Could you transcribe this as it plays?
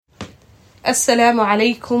السلام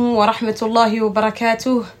عليكم ورحمة الله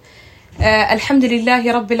وبركاته. الحمد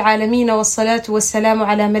لله رب العالمين والصلاة والسلام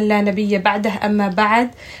على من لا نبي بعده أما بعد.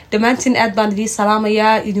 دمانتن أدبان دي سلام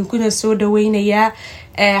يا إذن كنا سودا وين يا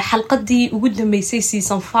حلقة دي وجود ميسي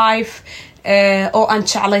سيزن 5 oo aan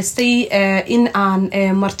jeclaystay in aan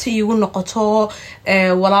marti iigu noqoto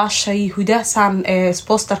walaashay huda saan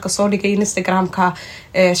posterka soo dhigay Instagramka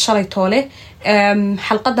shalay toole.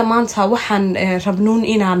 xalqada maanta waxaan rabnuun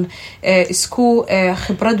inaan isku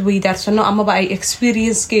khibrad weydaarsano amaba ay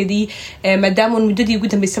experiencekeedii maadaama muddadii ugu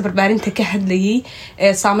dambeysay barbaarinta ka hadlayay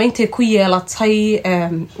saameynta ku yeelatay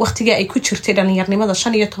waqtiga ay ku jirtay dhalinyarnimada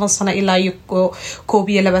 15 sano ilaa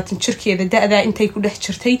 21 jirkeeda da'da intay ku dhex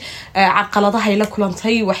jirtay caqaladaha ay la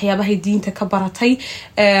kulantay waxyaabaha diinta ka baratay.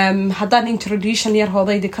 haddaan introduction yar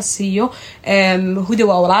hoodayda ka siiyo huda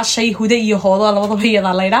waa walaashay. huda iyo hoodo labadaba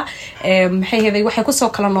iyada leeyahay waxay ku soo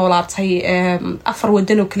kala noolaatay 4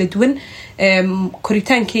 wadan oo kala duwan.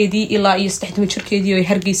 koritaankeedii ilaa iyo 3 jirkeedii oo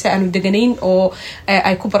Hargeysa aanu deganayn oo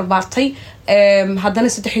ay ku barbaartay. haddana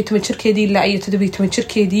 13 jirkeedii ilaa iyo 17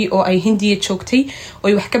 jirkeedii oo ay Hindiya joogtay oo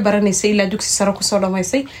ay wax ka baranaysay ilaa dugsi sare ku soo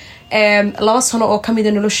dhamaysay. 2 sano oo kamid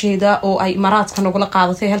ah nolosheeda oo ay Maraadka nagula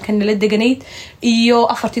qaadatay halkan nala deganayd iyo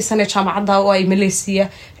 4 sano jaamacadda oo ay Malaysia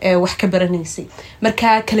wax ka baranaysay.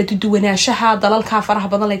 marka kala duwanaanshaha dalalka faraha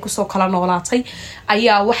badan ay ku soo kala noolaatay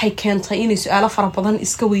ayaa waxay keentay in su'aalo fara badan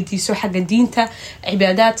iska weydiiso xagga diinta,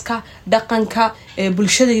 cibaadadka, dhaqanka,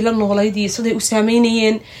 bulshada ila noolayd iyo sida ay u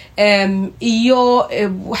saameynayeen iyo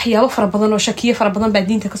waxyaabo fara badan oo shakiyo fara badan baa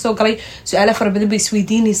diinta ka soo galay. su'aalo fara badan bay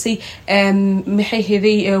isweydiinaysay maxay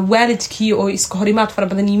heeday waalidkii oo iska horimaad fara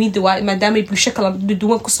badan yimid maadaama ay bulsho kala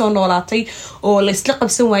duwan ku soo noolaatay oo la isla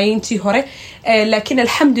qabsan waayay intii hore. laakiin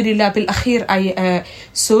alxamdulillah bil akhiir ay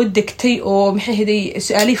soo degtay oo maxay heeday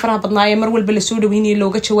su'aalihi faraha badnaayeen mar walba la soo dhaweynay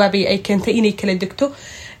looga jawaabay ay keentay inay kala degto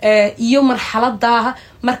iyo marxaladaha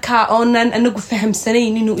marka oonan anagu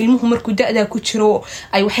fahamsanayn inuu ilmuhu markuu da'da ku jiro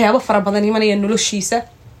ay waxyaabo fara badan imanayaan noloshiisa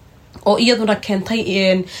oo iyaduna keentay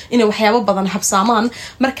inay waxyaabo badan habsaamaan.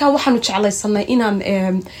 marka waxaanu jeclaysanay inaan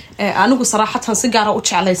anigu saraxatan si gaar ah u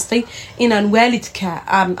jeclaystay inaan waalidka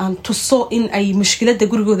aan tuso in ay mushkilada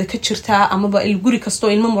gurigooda ka jirta amaba guri kasto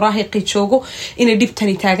ilmo muraahiqi joogo inay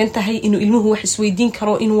dhibtani taagan tahay inuu ilmuhu wax isweydiin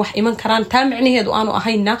karo inuu wax iman karaan taa macnaheedu aanu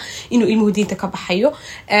ahayna inuu ilmuhu diinta ka baxayo.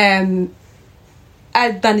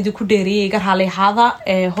 aad baan idinku dheeriyay iga raalihaada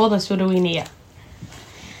hooda soo dhaweynaya.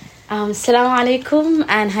 السلام عليكم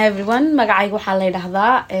and hi everyone. magacaygu waxa la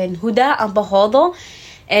yiraahdaa huda amba hoodo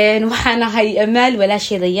waxaana hay amaal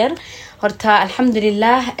walaashay yar. horta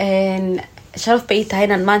alxamdulillah sharaf bay tahay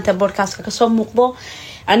inaan maanta podcast ka soo muuqdo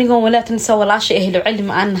anigoon walaatan soo walaashay ahlo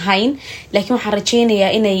cilmi aan hayn laakiin waxaan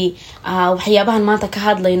rajaynayaa inay waxyaabahan maanta ka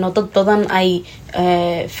hadlayno dad badan ay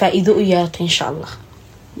faa'iido u yeelato insha Allah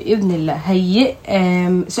باذن الله. هي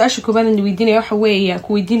سؤال كوبان اللي ويدينا waxa weeye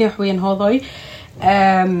ku weydiinay wax weeyaan hoodoy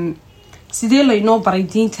sidee la inoo baray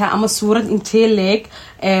diinta ama suurad intee leeg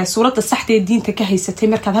suurada saxda ee diinta ka haysatay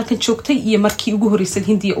markaad halkan joogtay iyo markii ugu horeysay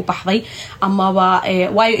Hindiya u baxday amaba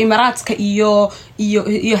waayo Imaaraadka iyo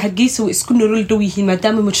Hargeysa way isku nolol dhow yihiin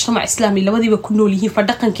maadaama mujtamac islaami labadiiba ku nool yihiin fa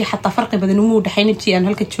dhaqankii xataa farqi badan uma dhaxayn intii aan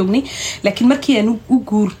halkan joognay. laakiin markii aan u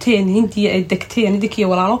guurteen Hindiya ay degteen idinkiyo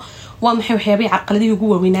walaalo waa maxay waxyaabay caqaladii ugu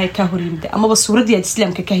waaweynaa ka hor yimid amaba suuradii aad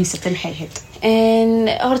islaamka ka haysatay maxay ahayd?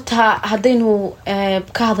 horta hadaynu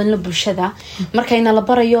ka hadalno bulshada markayna la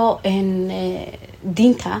barayo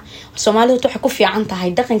diinta Soomaalidu waxay ku fiican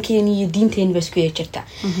tahay dhaqankeena iyo diinteena baa isku yeerta.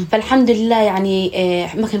 falxamdulillah yani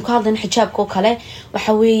markaan ka hadalno xijaabka oo kale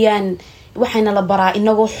waxa weeyaan waxayna la baraa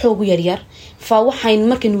inagoo xoog yar yar fa waxayn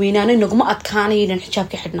markaan weynaano inaguma adkaanayo in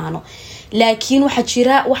xijaabka xidhnaano. laakiin waxa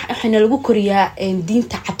jira waxayna lagu koriyaa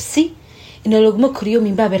diinta cabsi in laguma koriyo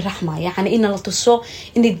min baab raxma yani in la tuso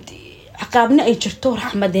in عقابنا أي جرتو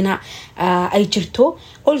رحمتنا أي جرتو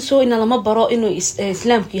also إن لما برا إنه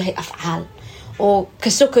إسلام كي هي أفعال أو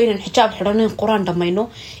كسوك إن الحجاب حرانين القرآن دمينه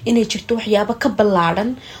إن جرتو حيابة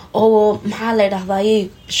كبلارن أو محل هذا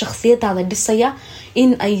شخصية هذا الدسية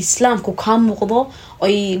إن أي إسلام كم مقضى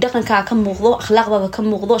أي دقن كم مقضى أخلاق هذا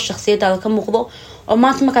كم مقضى الشخصية هذا كم مقضى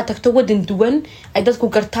وما تما كتكتبوا دوان عدد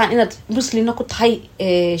كوكرتان إن مسلمين كنت هاي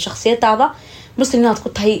شخصية هذا مسلمين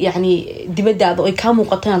كنت هاي يعني دبده هذا أي كم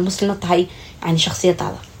مقطع المسلمين هاي يعني شخصية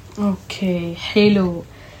هذا. أوكي حلو.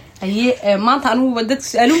 أيه ما أنت أنا بدأت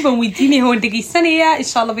سألون بوديني هو دقيقة سنة إن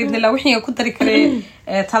شاء الله بإذن الله وحين كنت ركري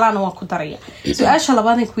طلعنا وكدرية. سؤال شاء الله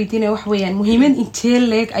بعدين كويديني وحويان مهمين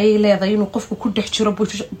إنتلك أي لا ضيون وقفك كل حجرة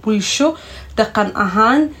بولشو دقن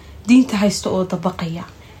أهان دين تهيستو طبقية.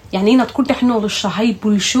 يعني inaad ku dhex nooloshahay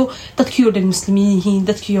bulsho dadkii oo dhan muslimiin yihiin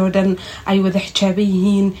dadkii oo dhan ay wada xijaaban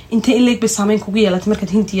yihiin inta in leeg bay saameyn kugu yeelatay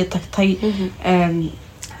markaad hindiya tagtay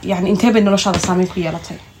يعني intee bay noloshaada saameyn ku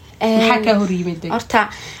yeelatay maxaa ka hor yimid horta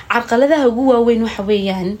carqaladaha ugu waaweyn waxa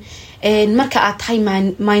weeyaan marka aad tahay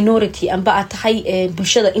minority amba aad tahay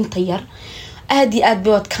bulshada inta yar aad iyo aad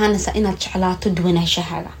bay adkaanaysaa inaad jeclaato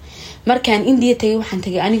duwanaanshahaga markaan indiya tagay waxaan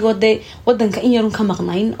tagay anigoo dee wadanka in yarun ka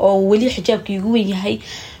maqnayn oo weli xijaabkii ugu weyn yahay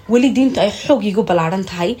weli diinta ay xoog igu ballaaran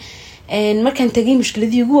tahay markaan tagay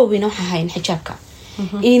mushkiladii ugu waaweyn waxaa ahayn xijaabka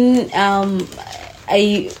in ay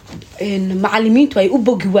macallimiintu ay u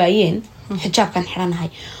bogi waayeen xijaabkan xiranahay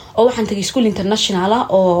oo waxaan tagay school international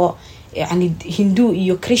oo yani hindu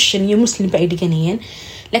iyo christian iyo muslimba ay dhiganayeen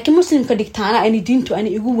laakiin muslimka dhigtaana ani diintu ani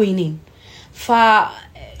igu weyneyn fa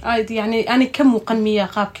يعني أنا كم مقنمية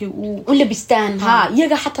قابك ولا بستان ها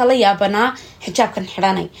يجا حتى لا يابنا حجاب كان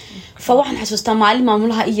حراني فواحد حسوس تمالي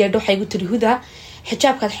معمولها إياه دو حيقول تري هدا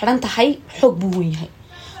حجاب كان حران تحي حب بوين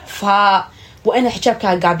هاي وأنا حجاب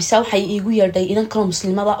كان قاعد بيساو حيقول يردي إذا كانوا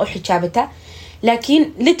مسلمة أو حجابته لكن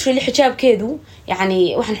literally حجاب كذو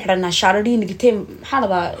يعني واحد حرنا شعرين قتيم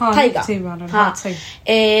حالة تايجا ها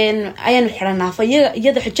أيان حرنا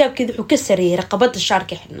فيدا حجاب كذو حكسري رقبات الشعر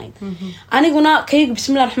كحناين أنا قلنا كيك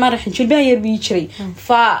بسم الله الرحمن الرحيم شو الباقي يربي يشري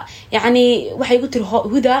فيعني واحد يقول ترى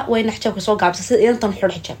هدا وين حجابك صوق عبس إذا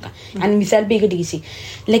تنحر حجابك يعني مثال بيجي دقيسي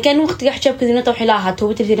لكن وقت حجاب كذو نطوح لها تو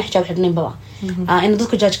بتريدين حجاب حدنين بوا إن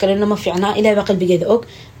ضدك جاج كلنا ما في عنا إلى باقي بيجي ذوق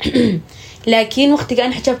لكن وقت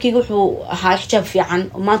كان حجابكي وحو هاي حجاب في عن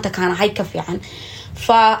ومانتا كان هاي كفي عن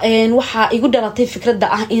فوحا يقول لطيف فكرة ده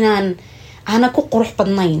إنان أنا كو قروح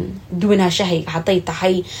بدنين دونا شهي حطيت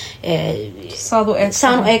هاي صادو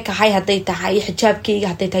إيك هاي حطيت هاي حجابكي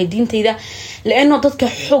حطيت هاي دين تيدا لأنه ضدك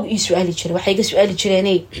حوق إيه سؤالي شري وحا يجي سؤالي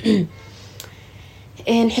شريني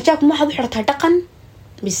إن حجابك ما حد حرتها دقن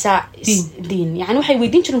بس دين يعني وحي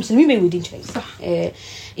ويدين شري مسلمين بيودين شري صح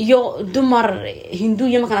iyo dumar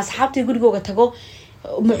hinduuya markaan asxaabtay gurigooga tago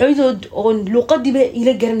muxuudood oo luqadiba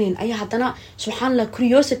ila garaneen ayaa hadana subxaanallah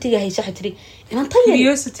curiosity-ga haysa xitri inaan tayo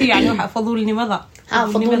curiosity yani waxa fadulnimada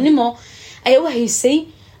fadulnimo ayaa wahaysay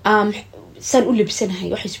san u libsanahay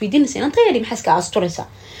waxa isweydiinaysa inaan tayo maxaa ka asturaysa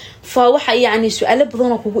fa waxa yani su'aalo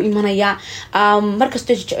badan oo kugu imanaya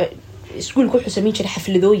markasta iskuulku wuxuu sameyn jiray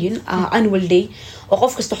xafladooyin annual day oo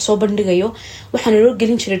qof kasta wax soo bandhigayo waxaan loo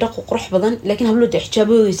gelin jiray dhaq qurux badan laakiin hablooda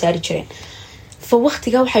xijaabadooda saari jireen fa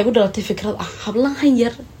waqtiga waxay igu dhalatay fikrad hablahan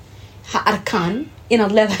yar ha arkaan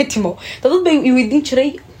inaad leedahay timo dad bay weydiin jiray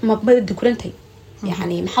mabada dukurantay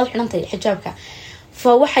yani maxaad xidhantay xijaabka fa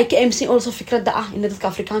waxay ka aaminsan also fikradda in dadka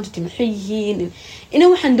afrikaantu timaxiyihiin ina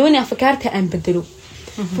waxaan doonayaa fakaarta aan bedelo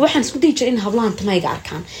waxaan isku day jiray in hablahan tamayga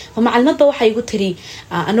arkaan macalmadda waxay igu tiri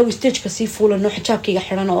anagu stage-ka sii fuulano xijaabkayga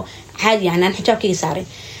xiran oo caadi yani aan xijaabkayga saarin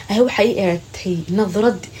ayaa waxay eegtay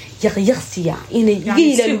nadrad yaqyaqsiya inay iga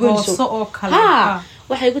ilaaliyso ha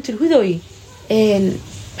waxay igu tiri hudooy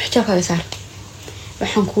xijaabkaaga saar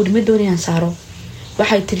waxaan ku dhima doonayaan saaro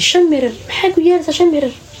waxay tiri shamirar maxay ku yeelaysaa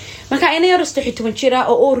shamirar marka ina yar istaxituban jira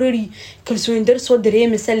oo already kalsoon dar soo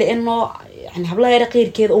dareemaysa leeno yani hablaha yar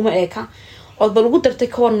qeyrkeeda uma eeka oo bal ugu dartay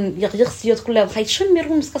koon yaqyaqsiyood ku leedahay shamir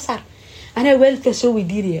hum iska saar ana waalidka soo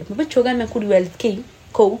weydiinaya ma joogaan ma ku waalidkay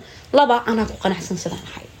ko laba ana ku qanacsan sidaan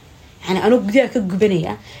ahay yani anu gudaha ka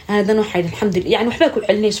gubanaya ana dan waxay alxamdulillah yani waxba ku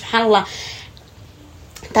celinay subhanallah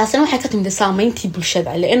taasina waxay ka timid saameyntii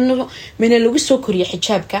bulshada leeno mana lagu soo koriyo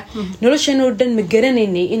xijaabka noloshana oo dhan ma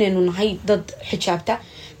garanaynay inaynu nahay dad xijaabta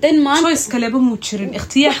dan ma choice kale ba mu jirin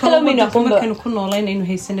ikhtiyaar kale markaan ku noolayn inuu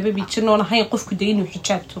haysanaba bi jirno nahay qofku day inuu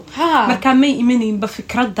xijaabto marka may imanin ba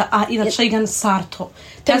fikradda inaad shaygan saarto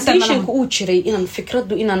temptation ku jiray inaan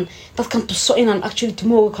fikraddu inaan dadkan tuso inaan actually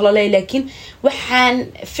timo kala leeyahay laakiin waxaan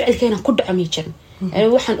ficilkeena ku dhacmay jirin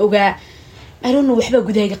waxaan ogaa I don't know waxba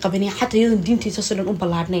gudahayga qabanay xataa iyadoo diintiisa soo dhan u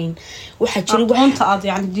balaarnayn waxa jiray waxanta aad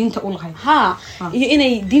yani diinta u lahayd iyo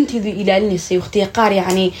inay diinteedu ilaalinaysay waqtiga qaar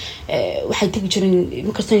yani waxay tagi jireen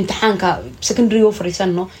markasta imtixaanka secondary oo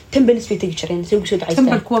fariisano tembelis bay tagi jireen si ugu soo dhacaysay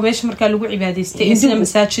tembel kuwa meesha marka lagu cibaadaystay isla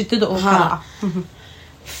masaajidada oo kala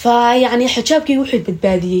fa yani xijaabkii wuxuu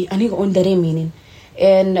badbaadiyay aniga oo dareemeynin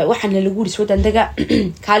waxaan lagu risoo dandaga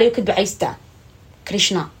kaaliyo ka ducaysta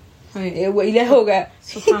Krishna وإلهوجا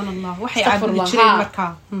سبحان الله وحي عبد الشريف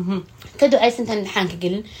مركا كدو عايزين تنحانك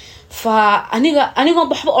جلن فأنيقا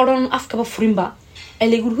بحب أوران أفكا بفريمبا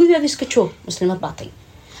اللي يقول هو هذا سكتشو مسلمات باطي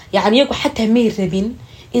يعني يقول حتى مير ربين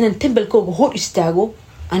إن نتبل كوجو هو استاجو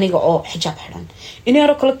أنيقا حجاب حران إني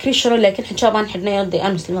أرى كل كريشرو لكن حجاب عن حدنا يضي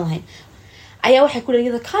أنا مسلمات هين أيها واحد يقول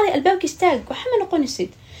إذا كاري الباب يستاج وحمل نقول نسيت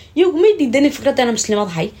iyagu may diidaneen fikradda aan muslimad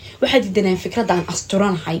ahay waxaa diidaneen fikradda aan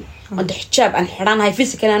asturanahay wada xijaab aan xidhanahay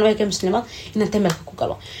physical aan way ka muslimad inaan tamalka ku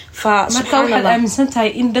galo marka waxaad aaminsan tahay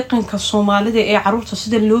in dhaqanka Soomaalida ee caruurta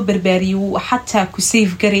sida loo barbaariyo xataa ku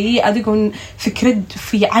safe gareeyay adigoon fikrad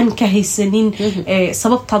fiican ka haysanin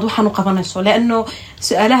sababtaad waxaan u qabanayso laano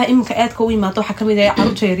su'aalaha imka aadka u imaado waxa kamid ah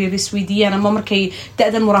caruurta yaryar isweydiiyaan ama markay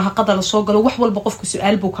da'dan muraahaqada la soo galo wax walba qofku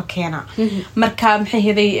su'aal buu ka keenaa marka maxay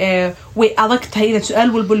heday way adag tahay in su'aal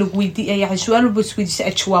walba lagu weydiiyo yani su'aal walba isweydiiso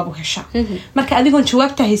aad jawaab u hesha marka adigoon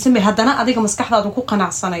jawaabta haysan bay haddana adiga maskaxdaadu ku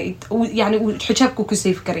qanacsanayd yani xijaabku ku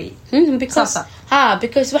safe gareeyay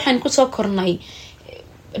because waxaan ku soo kornay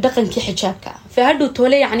dhaqankii xijaabka fahadu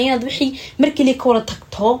toole yani inaad wixii markii ka wada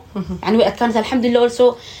tagto yani way adkaanaysaa alxamdulillah also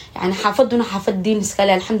yani xaafaduna xaafad diin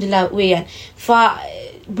iskale alxamdulillah weeyaan fa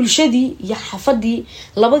bulshadii iyo xaafadii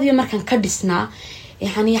labadii markaan ka dhisnaa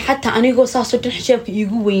yani xataa anigoo saasoo dhan xijaabka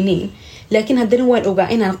iigu weyneyn laakiin haddana waan ogaa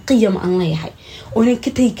inaan qiyam aan leeyahay oonan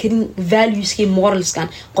ka tagi karin valueskii moralskan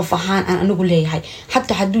qof ahaan aan anigu leeyahay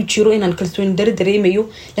xataa hadduu jiro inaan kalsooni daro dareemayo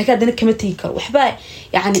laakiin haddana kama tagi karo waxbaa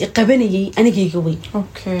yani qabanayay anigayga weyn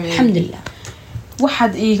alxamdulillah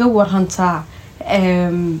waxaad iiga warantaa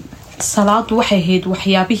salaadu waxay ahayd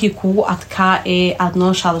waxyaabihii kugu adkaa ee aada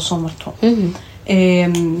noloshaada soo marto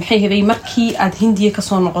maxay heday markii aad hindiya ka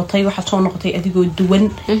soo noqotay waxa soo noqotay adigoo duwan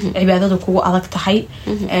cibaadada kugu adag tahay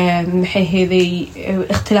maxay heday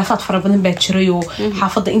ikhtilaafaad fara badan baa jiray oo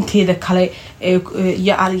xaafadda inteeda kale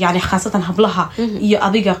yani khaasatan hablaha iyo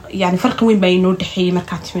adiga yani farqi weyn baa inoo dhaxeeyay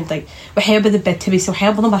markaad timiday waxyaaba badan baa tabaysa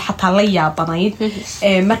waxyaaba badan baad xataa la yaabanayd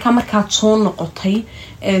markaad soo noqotay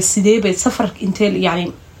sidee bay safar intee yani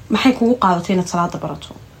maxay kugu qaadatay inaad salaada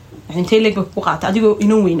barato intee leeg ku qaata adigoo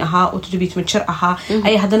inoo weyn ahaa oo 17 jir ahaa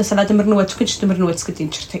ay haddana salaada marna waa tukan jirtay marna waa iska diin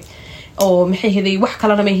jirtay oo maxay heday wax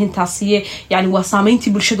kala ma yihiin taasiye yani waa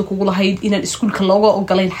saameyntii bulshada kugu lahayd inaan iskuulka looga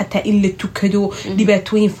ogolayn xataa in la tukado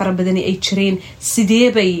dhibaatooyin fara badan ay jireen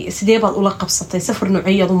sidee baad ula qabsatay safar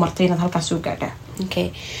nooceeyaad u martay inaad halkaas soo gaadhaa okay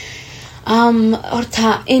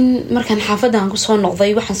horta in markaan xaafadan ku soo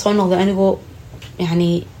noqday waxaan soo noqday anigoo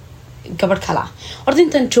yani gabadh kala horta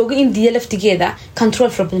intaan joogay India laftigeeda control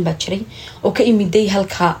fara badan baa jiray oo ka imiday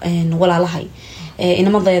halka walaalahay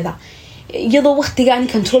inamadayda iyadoo waqtiga aan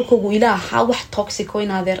controlkoogu ilaaha wax toxic oo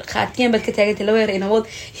inaadeer qaatiyaan bad ka taagantay laba yar inamood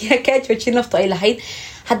ya ka joojin nafta ay lahayd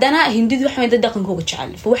haddana hindidu waxay dhaqankooga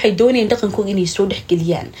jecel waxay doonayeen dhaqankooga inay soo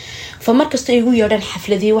dhaxgeliyaan fa markasta ay ugu yeedhaan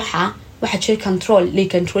xafladii waxa jiray control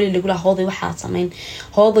lagu lahooday waxa sameyn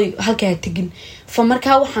hooday halka tagin fa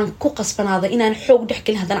markaa waxaan ku qasbanaaday inaan xoog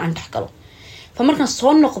dhaxgelin haddana aan dhaxgalo fa markaan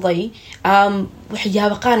soo noqday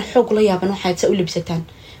waxyaabo qaar xoog la yaaban waxay u labsataan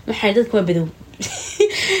waxay dadku ma badow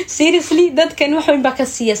seriously dadkan waxay baa ka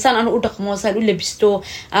siiyaan aan u dhaqmo saan u labisto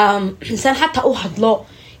san xataa u hadlo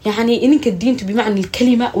yani ininka diintu bimaana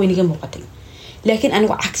kalima weyniga muuqatay laakiin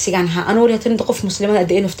anigu cagsigan ha anoo leeyahay qof muslimada at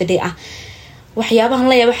the end of the day waxyaabahan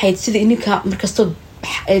la yaab waxay sida ininka markasto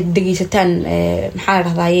dhageysataan maxaa la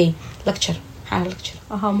rahdaaye lecture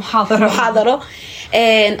muxaadaro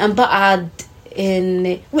amba aad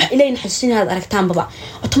wax ilayna xasuusinaad aragtaan baba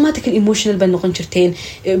automatically emotional bad noqon jirteen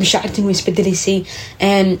mashaacirtiin way isbedelaysay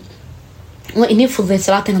waa inay fududay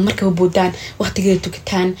salaatana markaba boodaan waqtigeeda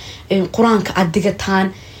tukataan quraanka aad digataan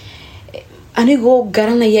anigoo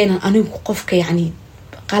garanaya inaan anigu qofka yani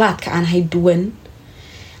qalaadka aan ahay duwan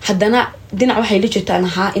haddana dhinac waxay la jirtaan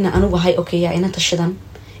ahaa inaan anigu ahay okay yaa ina tashadan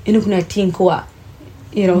inaguna tiin kuwa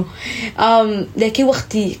laakiin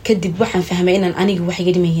waqti kadib waxaan fahmay inaan aniga wax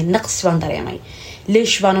iga dhimayeen naqs baan dareemay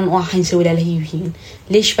leesh baanan u ahayn se walaalahay yihiin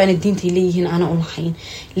leesh baan diintay leeyihiin ana u lahayn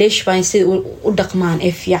leesh baan sida u dhaqmaan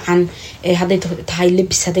ee fiican hadday tahay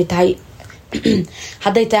labis hadday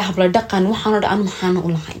tahay habla dhaqan waxaan oo dhan maxaan u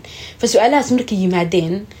lahayn fa su'aalahaas markay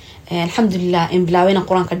yimaadeen alxamdulillah in bilaawayna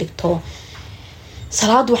quraanka dhigto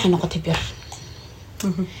salaadu waxay noqotay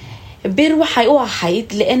bir waxay u ahayd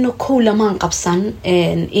leeno kow lamaan qabsan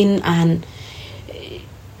in aan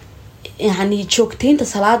yani joogteynta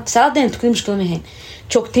salaadeen tukada mushkil ma ahayn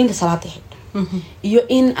joogteynta salaada iyo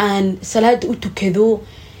in aan salaada u tukado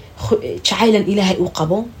jacaylan ilaahay u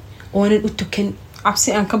qabo oonan u tukan cabsi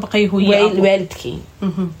aan ka baqay waalidkii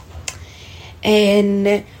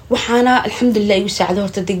waxaana alxamdulillah igu saacado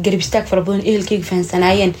horta garab istaag fara badan ehelkayga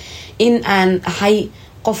fahansanaayeen in aan ahay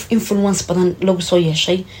qof influence badan lagu soo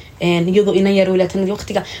yeeshay iyadoo ina yar walaatan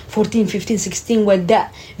waqtiga 14 15 16 waa da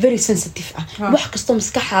very sensitive wax kastoo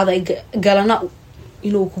maskaxaada galana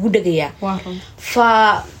inuu kugu dhagayaa fa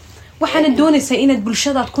waxaana doonaysaa inaad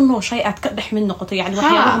bulshadaad ku nooshay aad ka dhex mid noqoto yani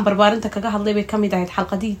waxyaabahan barbaarinta kaga hadlay bay kamid ahayd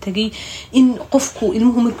xalqadii tagay in qofku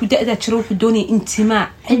ilmuhu markuu da-daa jiro wuxuu doonaya intimaac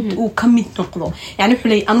cid uu kamid noqdo yani wuxuu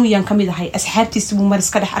leeyahay anuu yaan kamid ahay asxaabtiisa buu mar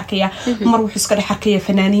iska dhex arkaya mar wuxuu iska dhex arkaya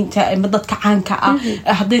fanaaniinta dadka caanka ah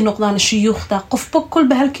hadday noqdaan shuyuukhda qofba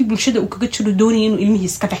kolba halkii bulshada uu kaga jiro doonaya inuu ilmihii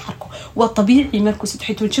iska dhex arko waa طبيعي markuu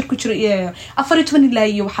 13 jir ku jiro 14 ilaa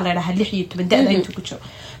iyo waxa la dhahaa 16 da-da intuu ku jiro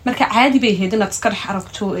marka caadi bay ahayd inaad iska dhex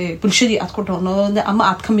aragto bulshadii aad ku dhoonood ama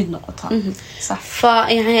aad kamid noqoto صح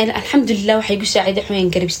يعني الحمد لله waxay igu saaciday xooyan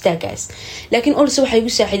garab istaagaas laakiin also waxay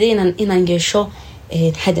igu saaciday inaan yeesho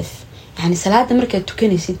hadaf yani salaada markaad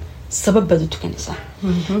tukanaysid sabab baad u tukanaysaa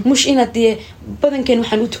mush inaad badankan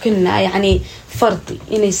waxaan u tukanaa yani fardi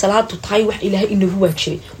inay salaadu tahay wax ilaahay inagu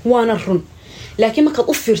waajibay waana run laakiin markaad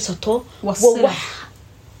u fiirsato wax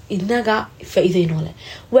inaga faa'iideyn wala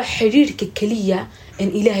wax xiriirka kaliya in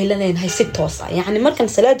ilaahay la leeyahay si toos ah yani markan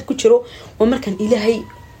salaad ku jiro waa markan ilaahay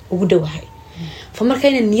ugu dhawahay فمركا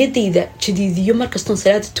إن نياديدا جديديو مركزتون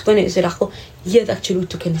سلاد تكوني إزراقو ياد أكتشلو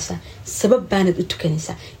تكنيسا سبب باند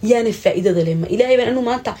تكنيسا يعني فائدة لما إلهي بان أنه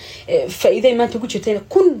ما أنت فائدة ما أنت قلت تاني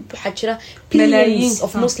كن بحجرة billions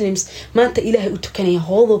of Muslims ما أنت إلهي تكنيه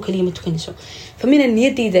هذا كلمة تكنيسو فمن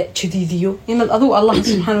النياديدا جديديو إن الأضواء الله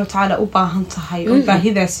سبحانه وتعالى أباهن تهاي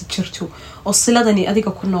أباهذا سجرتو والصلادني أديك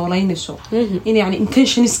كنا ولاينسو إن يعني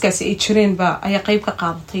intentions كاسي إتشرين با أي قيب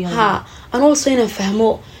كقاضي ها أنا وصينا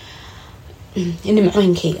فهمو إن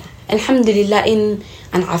معين كيا الحمد لله إن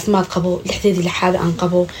أنا عافمات قبو لحديدي لحاجة عن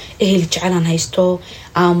قبو إيه اللي جعلان هايستو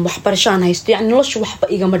وحبرشان هايستو يعني نلاش وحبا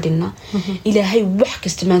إيجا مدينة إلى هاي وحك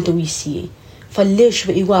استمان تويسي فليش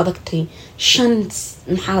بإيجا ذكتي شنس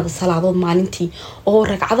محاضة صلاة مالنتي أو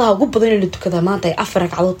ركعضها قبضين اللي تكذا ما تاي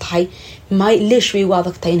أفرك عضو تحي ما ليش بإيجا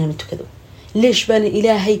ذكتين اللي تكذو ليش بان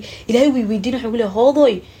إلهي ويدينا حقوله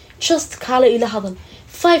هذوي just قال إلى هذا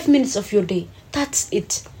 5 minutes of your day that's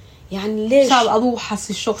it يعني ليش صار أضو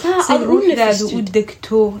حاسشوا سيروح لازو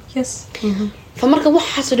ودكتو يس فمركا wax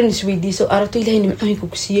xasrin isweydiiso arato ilaahay nimcooyin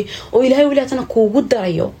ku siiyay oo ilaahay walaatana kuugu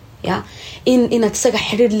darayo ya in aad saga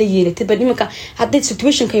xiriir la yeelatid bal imka haddii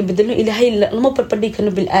situation kay bedelo ilaahay lama barbardhigi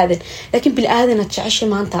karno bil aadan laakiin bil aadan aad jeceshay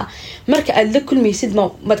maanta marka aad la kulmaysid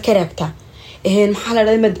ma karaagta maxaa la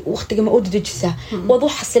dhahay waqtiga ma odajisa wad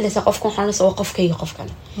wax xasileysa qofka waxaan soo qofkayga qofkan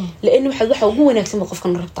laana waxa ugu wanaagsan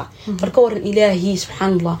qofkan rabta marka waran ilaahi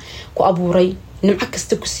subhanallaah ku abuuray nimco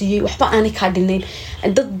kasta ku siiyay waxba aan ka dhinayn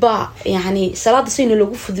dad ba yani salaada sayna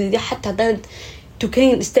lagu fududiyo hatta dad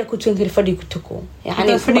tukayn istaag ku tukan fadhi ku tuko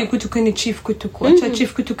يعني فدي كنت كني تشيف كنت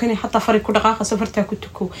تشيف كنت كني حتى فريق دقائق سفرتها كنت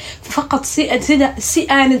كو فقط سي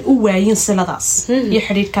آن واين سلاداس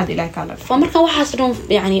يحرير كاد إلى كذا فمركا وحاسرهم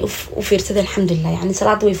يعني وفيرسد الحمد لله يعني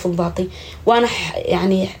صلاة ويفضاتي وأنا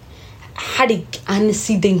يعني حرق عن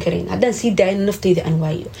سيدين كرين هذا سيد عن نفتي ذا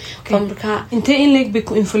أنواعه فمركا أنت إن لك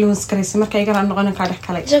بيكون إنفلونس كريس مركا يقرأ عن غنى كاره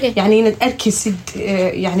كلاي يعني إن أركي سيد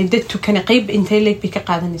يعني دتو كان قريب أنت لك بيك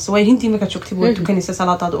قاعدني سواء هندي ما كتشوكتي بودو كان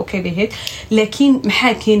صلاة هذا أوكي بهيت لكن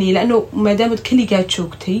محاكيني لأنه ما دام كلي قاعد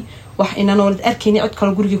شوكتي wax inaan wad arkayni cod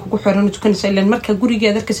kale guriga kugu xiran oo tukanaysa ilaa marka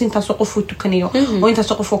guriga darkas inta soo qof uu tukanayo oo inta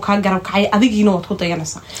soo qof uu ka garab kacay adigiina wad ku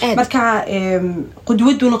dayanaysa marka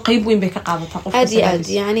qudwaduna qayb weyn bay ka qaadataa qofka aad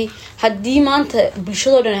yani hadii maanta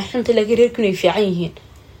bulshadoodan ay xunta laga reerkuna ay fiican yihiin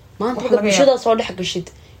maanta bulshada soo dhax gashid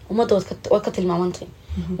umadooda way ka tilmaamantay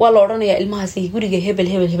waa la oranayaa ilmahaasi guriga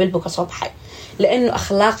hebel buu ka soo baxay لأنه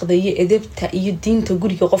أخلاق ذي أدبته يدين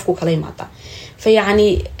تقولي كقفكوا كلاماته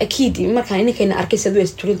فيعني أكيد ما كان إنك إن أركز هذول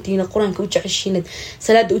استورنتين القرآن كوجع الشيء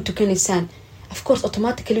سلاد أوتو كان إنسان of course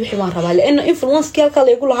automatically وحي مرة لأنه influence كلا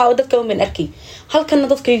يقول ها ودك كمان من أركي هل كان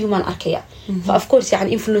نضف كيجو من أركيا فof course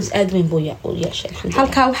يعني influence آدمين بويا شيء هل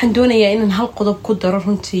كا وحندونا يا إن هل قضب قدر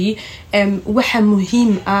رنتي وح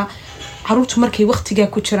مهم caruurtu markay waqtiga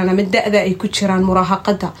ku jiraan ama da'da ay ku jiraan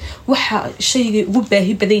muraahaqada waxa shayga ugu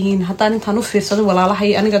baahi badan yihiin hadaan intaan u fiirsado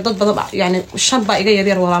walaalahay aniga dad badan yani shan baa iga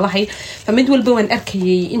yar walaalahay famid walba waan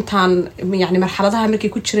arkayay intaan yani marxaladaha markay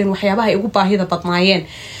ku jireen waxyaabaha ay ugu baahida badnaayeen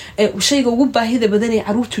shayga ugu baahida badan ee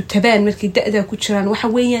caruurtu tabaan markay da'da ku jiraan waxa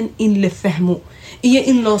weeyaan in la fahmo iyo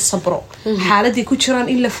in loo sabro xaaladii ku jiraan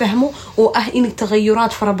in la fahmo oo ah in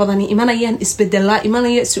tagayuraad fara badan imanayaan isbedela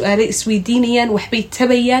imanaya su'aalo isweydiinayaan waxbay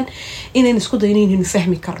tabayaan inaan isku dayno inaynu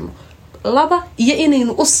fahmi karno laba iyo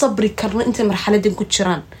inaynu u sabri karno inta marxaladan ku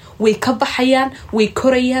jiraan way ka baxayaan way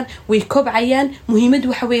korayaan way kobcayaan muhiimadu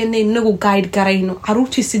waxa weeyaan inagu guide garayno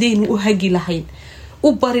caruurtii sideen u hagi lahayn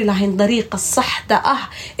وبري لهن طريقة صح ده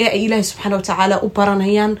إلهي سبحانه وتعالى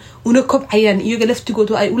وبرنايان ونكب عيان يجلفت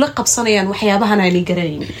جودو أي ولقب صنيان وحيابها أنا اللي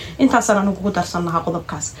جرين أنت أصلا أنا قدر صنها قضب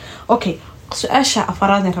كاس أوكي سؤال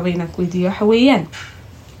أفراد ربينا كودي حويان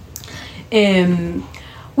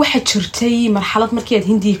waxa jirtay marxalad markii aad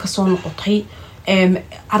hindiga ka soo noqotay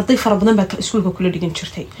arday fara badan baa iskuulka kula dhigan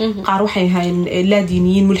jirtay qaar waxay ahaayeen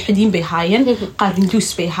laadiiniyiin mulxidiin bay ahaayeen qaar hinduus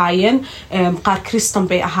bay ahaayeen qaar kristan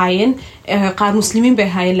bay ahaayeen qaar muslimiin bay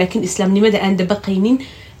ahaayeen laakiin islaamnimada aan dabaqaynin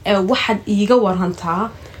waxaad iiga warantaa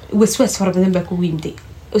waswaas fara badan baa kugu yimday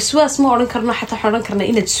waswaas ma odhan karno xataa waxaan odhan karnaa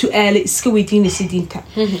inaad su-aale iska weydiinaysa diinta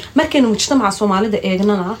markaynu mujtamaca soomaalida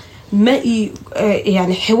eegnana ma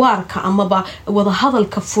yani xiwaarka amaba wada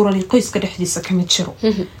hadalka furan qoyska dhexdiisa kama jiro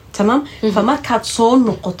تمام فمركات صون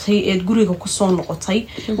نقطي تقولي كوصون نقطي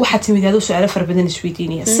واحد تميدادو سؤال فربنا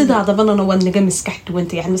نسويدينيا سيدا هذا بنا وان نجا مسكحت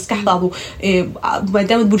وانت يعني مسكحت هذا ما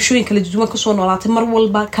دام تبرشوين كلا جدوان كوصون ولا تمر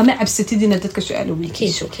والبا كما عبستي ندتك سؤال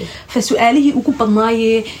ويكيسو فسؤاله وجوب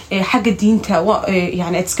ماي حاجة دين تا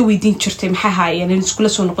يعني أتسكوي دين شرتي محها يعني نسكول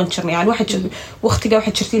صون نقول شرني يعني واحد وقت جا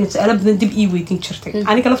واحد شرتين سؤال بدنا ندب إيه ويدين شرتي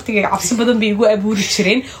أنا كلفت عفص بدن بيجو أبو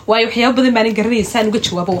الشرين ويحيى بدن ما نجري إنسان وجد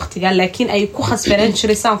شو أبو وقت جا لكن أي كوخس فلان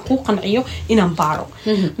شريسان ku qanciyo inaan baaro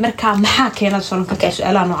marka maxaa keenay soo ka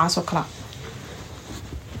su'aalaha noocaas oo kala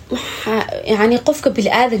yani qofka bil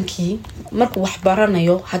aadankii markuu wax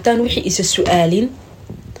baranayo hadaan wixii isa su'aalin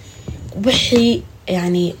wixii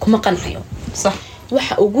yani kuma qanciyo sax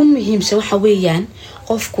waxa ugu muhiimsan waxa weeyaan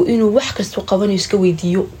qofku inuu wax kasto qabanayo iska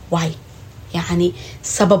weydiiyo why yani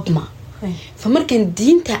sabab ma فمركن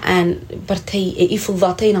دينتا أن برتي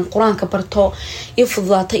يفضلاتين القرآن كبرتو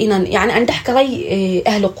يفضلاتين يعني عند حكاي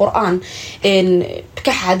أهل القرآن إن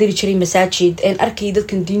كحادير شري مساجد إن أركيد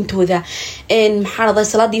كن دينتو ذا إن محارضة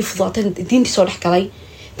صلاة يفضلاتين دين تصور حكاي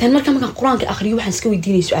تان مركن مكان القرآن كآخر واحد سكوي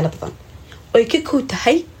ديني سؤال بضن ويكيكو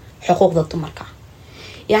تهي حقوق ضد مركا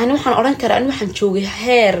يعني وحن أوران كرا وحن شوقي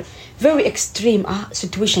هير very extreme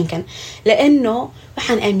situation كان لأنه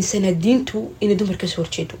وحن آمن سنة دينتو إن دمر كسور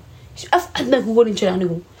شدو أفعل ما هو اللي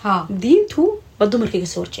نشرانه دينتو بدمر كي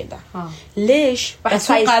صور كذا ليش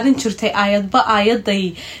بس قاعدين شرتي آيات بآيات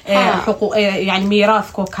ضي حقوق يعني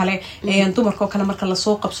ميراث كوكله دمر كوكله مركل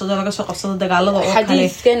السوق بصدق لقى سوق بصدق دجالة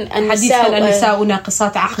حديث كان النساء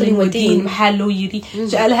وناقصات عقل ودين محله يري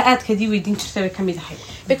سؤالها آت كدي ودين شرتي كم يضحك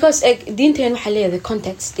because دينتين محلية the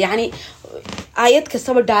context يعني آيات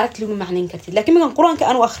كسبب direct لهم معنين كتير لكن من القرآن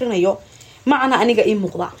كأنه آخرنا يو معنا أنا جاي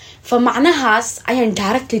مقطع فمعناها عيان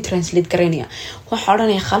directly translate كرينيا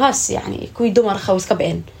وحرنا خلاص يعني كوي دمر خويس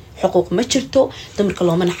كبين حقوق ما شرتو دمر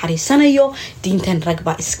كلام من حريصنا يو دينتين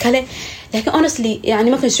رقبة إسكالة لكن honestly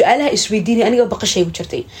يعني ما كان سؤالها إسويديني أنا بقى شيء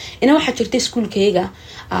بشرتي إنما واحد شرتي سكول كيجا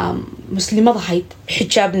مسلمة ضحيت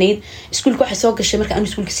حجاب نيد سكول كواحد سوق الشيء مركا أنا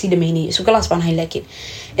سكول كسيدة ميني سكول خلاص بان هاي لكن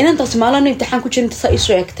إن أنت سمعنا إنه امتحان كنت أنت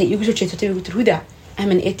صاير يقول شيء تقول هدا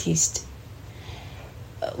I'm an atheist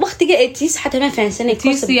وقت جاء إتيس حتى ما فهم سنة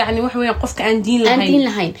إتيس يعني وحوي قفك عن دين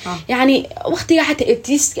لهين يعني وقت جاء حتى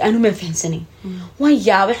إتيس أنا ما فهم سنة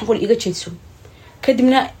ويا وإحنا نقول إيجا تشيسو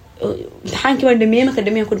كدمنا امتحان كمان دمية ما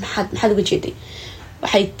كدمية نقول محد وجا تشيدي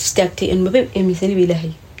وحي تستاكتي إن ما بين مثالي بإلهي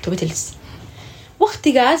تبتلس وقت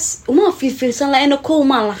جاس وما في فرصة لأنه كل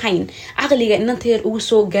ما لهين عقلي إن أنت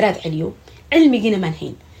يرقصوا جراد عليو علمي جينا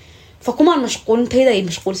منهين فكمان مشغول تيدا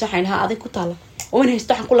مشغول صحيح هذا كتالة ومن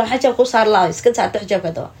هيستحق كل حاجة وقصار لا يسكت ساعة تحجب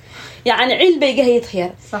هذا يعني عيل بيجي هي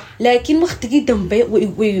خير لكن وقت جدا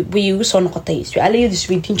ويوصل نقطتين سؤال يدرس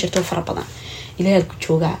بيدين شرطه فربنا إلى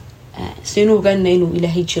هالكتشوجا سينو قالنا إنه إلى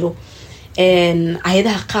هيجرو إن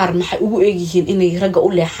عيدها قار ما حيجيهن إنه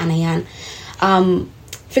يرجعوا لي حنيان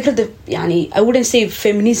فكرة يعني I wouldn't say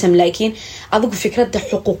feminism لكن أذوق فكرة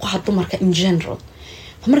حقوق حتى مركا in general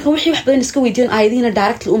فمركا وحي واحد بدنا نسوي دين عايدين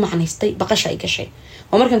دايركت الأمة عنيستي بقى شيء كشيء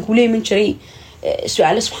ومركا كلية من شري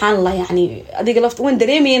سؤال سبحان الله يعني أديك لفت وين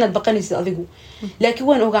دريمي أنا تبقني أديكو لكن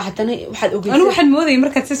وين أوقع حتى أنا واحد موذي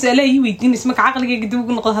مركز تسأله يدين اسمك عقلك قد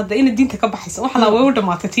بقول نقول هذا إن الدين تكبحس وحلا وورد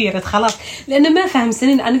ما تثيرت خلاص لأن ما فهم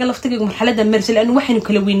سنين أنا قلفت لك مرحلة دمرت لأنه واحد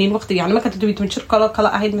كلوينين وقت يعني ما كنت تبي تمشي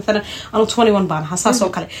كلا أهيد مثلا أنا 21 بان حساس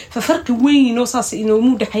وكله ففرق وين وصاص إنه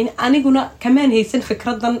مو دحين أنا قلنا كمان هي سن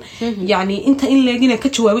فكرة يعني أنت إن لقينا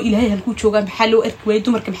كتشوا إلهي هالكوتشوا جنب حلو إركويد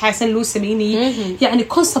ومركب حسن لو سميني يعني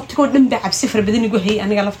كونسبت كود نبدأ بصفر بدين يقول هي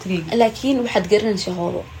أنا قلفت لك لكن واحد قرن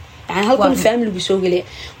شهوره يعني هل كل فهم اللي بيسوق ليه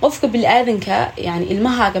قفك بالآذن كا يعني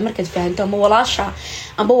المها كمركز فهمته ما ولاشة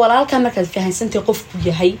أما ولا كان مركز فهم سنتي قفك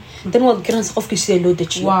جهي تنوض كرنس قفك يصير لو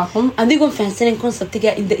دتشي عندي قوم فهم سنين كونسبت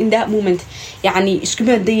تجا إن ده مومنت يعني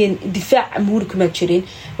إسكما دين دفاع أمورك ما تشرين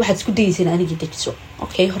واحد سكود دين سنة أنا جيت تجسو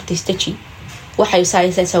أوكي هرتستشي واحد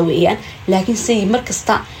يسوي لكن سي مركز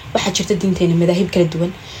طا واحد شرط الدين تاني مذاهب كلا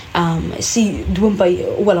دوان سي دوان باي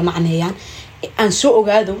ولا معنى يعني أن سوق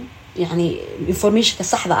قادو يعني information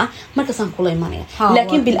كصحة مركز أنا كله إيمانية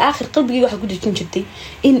لكن بالآخر قلبي واحد قد يكون جدي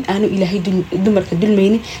إن أنا إلهي دمر كدول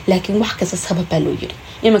ميني لكن واحد كذا سبب بالوجري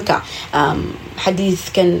إما كا حديث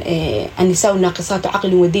كان النساء الناقصات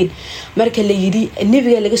عقل ودين مركز اللي يدي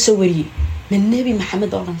النبي اللي جسوري من النبي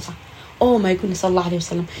محمد أرنصا ما يكون صلى الله عليه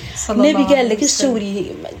وسلم النبي قال لك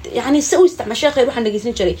السوري يعني سوي استعمل شيء غير واحد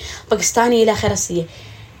نجيسين شري باكستاني إلى آخر السية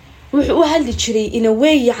وهل تشري إنه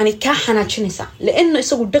وي يعني كحنا تشنسا لأنه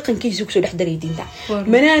يسوي دقن كيس يكسر حدا يدين ده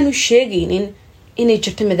منانو الشيء إن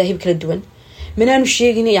يجرت مذاهب كل الدول منانو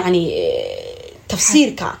الشيء يعني تفسير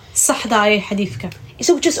كا صح ده أي حديث كا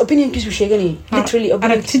يسوي just opinion كيس وشيء literally opinion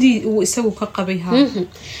أنا تدي ويسوي كقبيها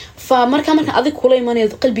فمركا أذيك كله إيماني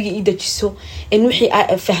قلبي إيده جسوا إنه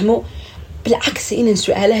وحي فهمه بالعكس إن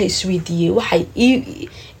سؤالها السويدية وحي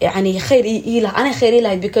يعني خير إله أنا خير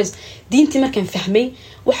إله because دينتي ما كان فهمي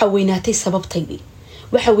وحويناتي سبب طيبي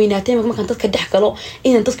وحويناتي ما كان تذكر ضحك له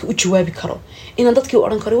إن تذكر وجوابي كرو إن تذكر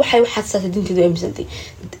وأرن كرو وحي وحاسة دينتي دو إمسنتي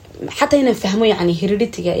حتى هنا فهموا يعني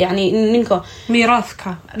هيريديتي يعني إنك ميراثك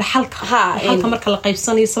الحلقة مركا لقيب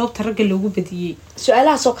صني سبب ترجع اللي هو بدي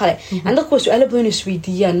سؤالها سوقله عندك سؤال بين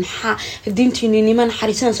سويديان محا دينتي إني ما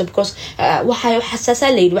نحرسان سبكوس وحي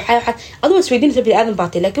حساسة ليل وحي أدول سويدين تبي آدم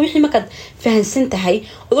باطل لكن وحي ما كد فهم سنت هاي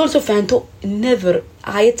أدول سو فهمتوا never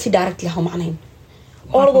عيت دارت لهم معنين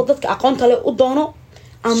أرض ضدك أقانت له قدانه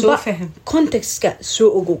سو فهم context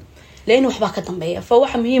كسو أجو لأنه وحبا كتنبيه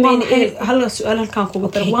فواحد مهم هلا سؤال هالكان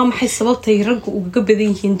كوبتر وما حس سبب تيرق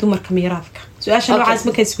وجبدين هندو مركم يرافك سؤال شنو عايز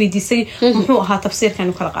مكان سويدي سي محوها تفسير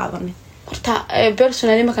كانوا كلا قاعدين قرتا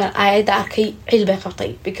personally ما كان عايد أركي علبة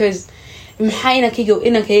قبطي because محاينا كيجو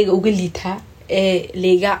إنك يجو قليتها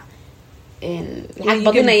ليجا الحق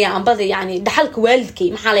بدنا يا عم بدي يعني دحلك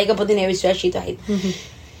والدكي محل يجا بدنا يسوي شيء واحد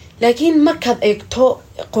لكن مركب إكتو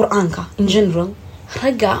قرآنك in general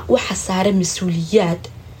رجع وحسار مسؤوليات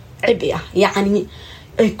عبئة يعني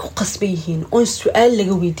أيكو قصبيهين أون سؤال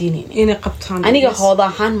لجوي دينين إني قبطان أنا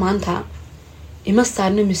جهوضا هان مانتا إما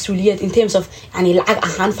صارنا مسؤوليات in terms of يعني العق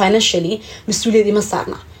هان financially مسؤوليات إما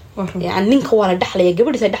صارنا يعني نينك ورا دحلة يا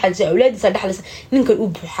قبل تدحل زي أولادي تدحل نينك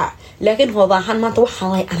الأبوحة لكن هوضا هان مانتا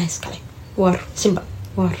وحلاي أنا إسكالي سيمبل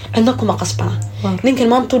عندكم قصبنا نينك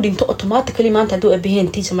مانتو دينتو أوتوماتيكلي مانتا دو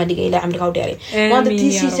أبيهن تيسو ما دقي لا عمري قاوديري مانتا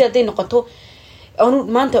تيسي سيدين نقطو أنا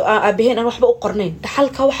ما أنت أبيهن أنا وحبة قرنين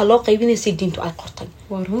دحالك وحلا قيبين سيدينتو على قرطين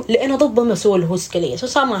لأنه ضد مسؤول الهوسكلية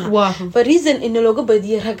سامعها فريزن إنه لو قبل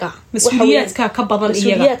دي رجع مسؤوليات ككبضن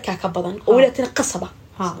مسؤوليات ككبضن ولا تنقصبة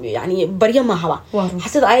يعني بريا ما هوا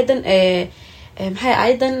حسيت أيضا هاي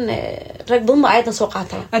أيضا ضمن أيضا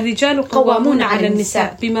سوقاتها الرجال قوامون على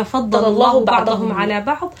النساء بما فضل الله بعضهم على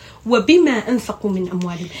بعض وبما أنفقوا من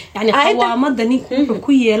أموالهم يعني قوامات دنيكم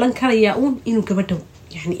كوية لن كرياؤون إنه كبدوا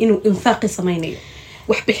يعني إنه إنفاق سميني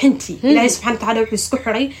وحبحنتي الله سبحانه وتعالى وحسكو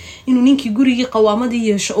حري إنه نينكي قريجي قوامدي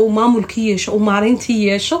يش أو مامولكي يش أو مارينتي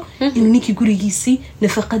يش إنه نينكي قريجيسي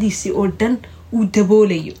نفقديسي أردن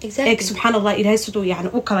ودبولي سبحان الله إلهي سدو يعني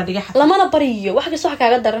وكلا دقيحة لما نبريه واحد صح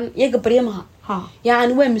كقدرن يقبريه معها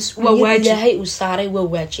يعني ومسؤولية إلهي وصاري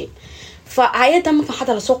وواجب فعيدا ما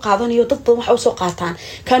حتى لسوق هذا يضد أو سوقاتان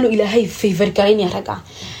كانوا إلهي في فرقين يا رجع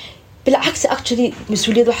بالعكس actually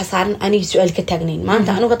مسؤولية واحد صار أنا سؤال كتاجنين ما أنت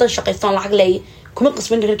أنا قطع شقيستان العقلي كم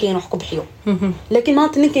قسمين الركين وحكوا بحيو لكن ما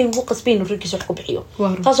أنت نك يبغوا قسمين الركيس وحكوا بحيو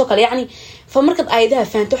خاصة كلا يعني فمركض أيدها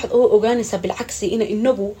فأنت واحد أوجانسة بالعكس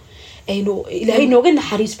إنه إلهي نوجنا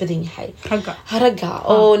حريص بديني حي رجع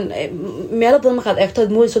أو ميلاد ما قد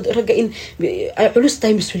أكتد موي صد رجع إن علوس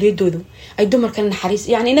تاي مسؤولية دودو أيدو مركنا حريص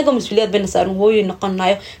يعني نجا مسؤوليات بين الناس هو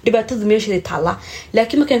ينقلنا دبعت تضميش اللي تعلق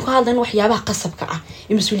لكن ما كان كهذا وحيابها قصب كعه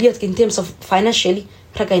المسؤوليات كن terms of financially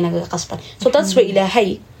رجع ينجا قصبا so that's why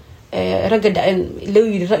إلهي رجع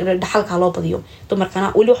لو دحلك على بديو تو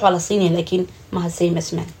مركنا ولو حوالي صيني لكن ما هالسي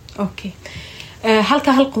مسمع أوكي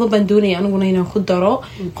halka hal qodob baan doonaya aniguna inaan ku daro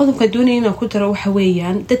qodobka doonaya inaan ku daro waxa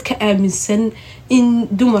weeyaan dadka aaminsan in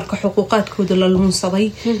dumarka xuquuqaadkooda la lunsaday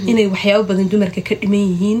inay waxyaabo badan dumarka ka dhiman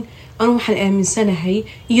yihiin anu waxaan aaminsanahay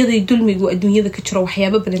iyadoo dulmigu adduunyada ka jiro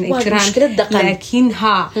waxyaabo badan ay jiraan laakiin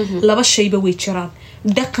laba shayba way jiraan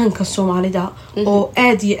dhaqanka Soomaalida oo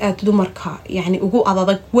aad iyo aad dumarka yani ugu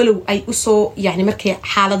adag walow ay u soo yani markay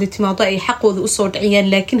xaalad timaado ay xaqooda u soo dhiciyaan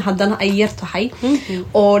laakiin haddana ay yar tahay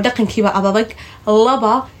oo dhaqankiiba adag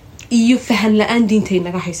laba iyo fahan la'aan diintay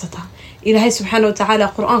naga haysata ilaahay subhanahu wa ta'ala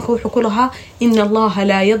quraanka wuxuu ku lahaa inna allaha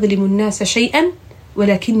la yadhlimu an-nasa shay'an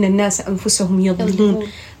walakinna an-nasa anfusahum yadhlimun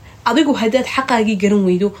adigu hadaad xaqaagii garan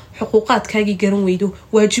weydo xuquuqaadkaagii garan weydo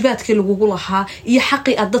waajibaadkii lagugu lahaa iyo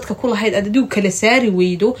xaqii aad dadka ku lahayd aad adigu kala saari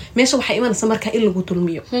weydo meesha waxa imanaysa marka in lagu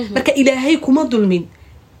dulmiyo marka ilaahay kuma dulmin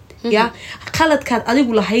ya qaladkaad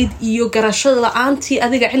adigu lahayd iyo garashada la'aantii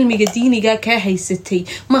adiga cilmiga diiniga ka haysatay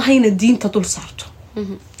ma hayna diinta dul saarto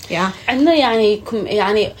ya عندنا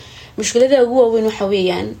يعني مشكلة ugu weyn waxa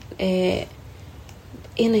weeyaan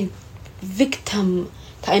inay victim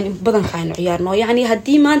taan badan qaano ciyaarno yani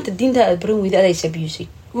hadii maanta diinta aad baran weyda aday sabiisay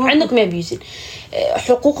عندك ما بيوزن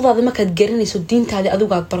حقوق هذا ما كانت جرنيسو دين هذا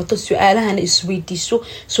أدوق أكبرته سؤالها أنا إسويديسو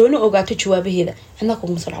سؤالنا أوقات جوابه هذا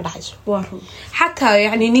عندكم مثل على حيسو حتى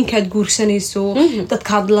يعني نينك تقولسنيسو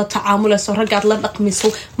تتكاد لا تعامل سو رجعت لا نقمسو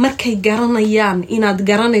مركي جرنيان إن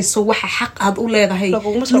تجرنيسو وح حق هذا ولا هذا هي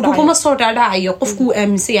لقوم صار على يقفكوا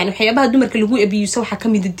أمس يعني حيابها دمرك اللي هو أبي يسوي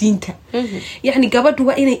حكم الدين تا يعني قبل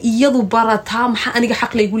وين يضو برا مح أنا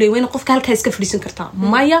حق لي يقول وين قف كهل كيس كفريسن كرتا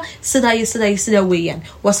مايا سدا ويان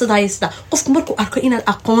وصدها يسدا قف مركو أركو إن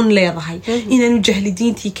الأقون ليضهاي إن نجهل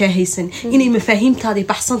دينتي كهيسن إن مفاهيم تادي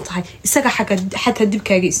بحصن تهاي إسقى حتى دب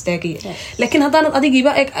كاجي استاجية لكن هذا الأديجي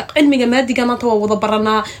بقى علمي جمادي جماعة ووضع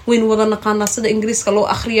برنا وين وضعنا قانا صد إنجليز كلو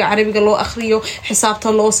أخريو عربي كلو أخريو حساب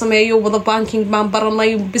تلو سمايو وضع بانكينج بان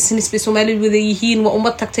برنا بسنس بسومالي الوذيين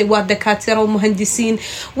وأمتك تيواد دكاترة ومهندسين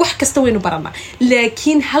وحكستوينو برنا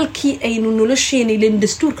لكن هل كي أينو نلشين لين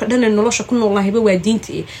دستور كدنا نلش كنا والله بوا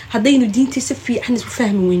دينتي هذين دينتي سفي إحنا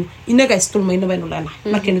فاهمين إنك استلمينا بينو لنا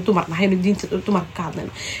مركين تمرنا هاي دينتي تمر كعدنا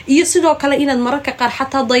يصيروا كلا إن المركة قار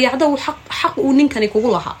حتى ضيعده وحق ونين كان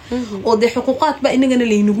يقولها ودي حقوقات بقى إننا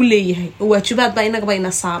اللي نقول ليه هي واجبات بقى إنك بين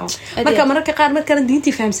الصارم مركة قار مركة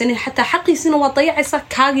دينتي فهم سنين حتى حقي سنة وضيع يصير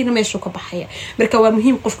كاجي نمشي كبحية مركة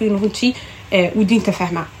ومهم قفكي إنه هنتي ودين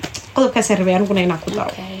تفهمه قدر كسر بيان قلنا يناقض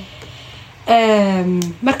دارو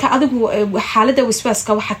marka adigu xaalada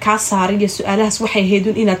waswaaska waxa ka saaraya su'aalahaas waxay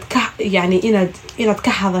heedun inaad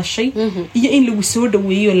ka hadashay iyo in lagu soo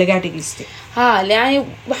dhaweeyo laga dhageystay yani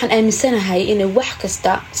waxaan aaminsanahay in wax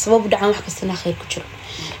kasta sabab dhacan wax kasta khayr ku jiro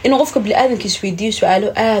in qofka bini'aadanka isweydiiyo su'aalo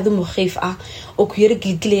aad u muxiif ah oo ku yara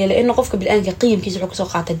gilgilaya in qofka bini'aadanka qiimkiisa wuxuu ka soo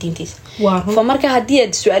qaata diintiisa fa marka hadii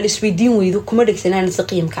aad su'aal isweydiin weydo kuma dhigsanaan si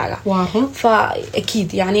qiimkaaga fa akid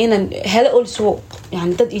yani in hada also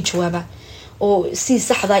yani dad i jawaaba oo si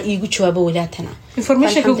saxda iigu jawaabo wadaatana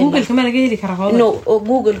information Google kama laga heli karaa no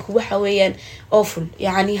Google ku waxa weeyaan awful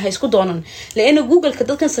yani ha isku doonan laana Google ka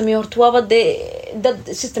dadkan sameeyo horta waa dad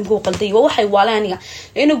systemku qalday waxay waalaaniga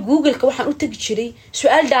laana Google ka waxaan u tagi jiray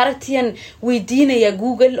su'aal directiyan weydiinaya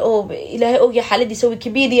Google oo ilaahay og yahay xaaladiisa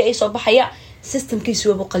Wikipedia ay soo baxaya systemkiisu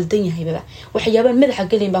waa qaldan yahay baba waxyaabo madaxa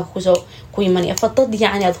galin baa ku imanaya fadad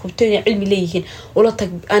yani aad khubteen cilmi leeyihiin wala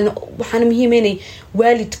tag aan waxaan muhiimeynay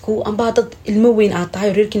waalidku amba dad ilmo weyn aad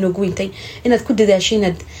tahay reerkiina ugu weentay inaad ku dadaashiin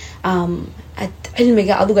aad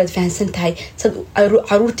cilmiga adigu aad fahansan tahay sad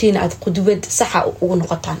caruurtiina aad qudwad sax ah ugu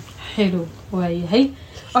noqotaan xilo waayahay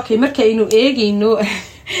okay marka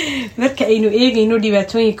aynu eegayno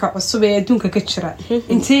dhibaatooyinka cusub ee adduunka ka jira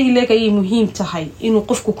intee ileeg ay muhiim tahay inuu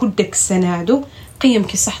qofku ku degsanaado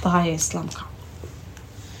qiyamkii saxda ah ee islaamka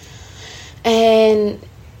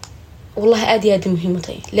والله أدي مهمة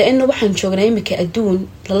طيب لأنه وحن شغلنا يمكن أدون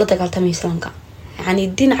لله دقالت مي إسلامك يعني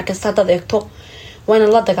الدين عكس هذا ذاكتو وأنا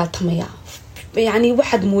الله دقالت مياه يعني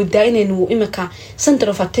واحد مودعين إنه إمك center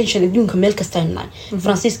of attention الدين كمل كستاينلاين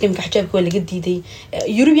فرانسيس كم كحجاب هو اللي جديدي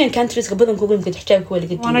European countries قبضهم كلهم كحجاب هو اللي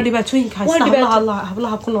جديد وأنا دبتوين كاس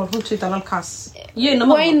الله كنا نروح على الكاس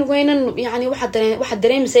وين يعني واحد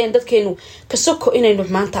دريم سين دت كانوا كسكوا إنه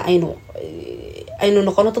مانتا إنه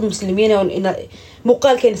نقنط المسلمين وإن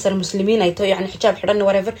مقال كان صار المسلمين أيتو يعني حجاب حرنا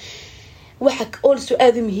whatever وحك also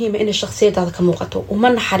هذا مهم إن الشخصية هذا كموقته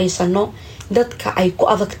ومن حريص إنه دتك أيكو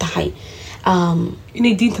أذك تحي إن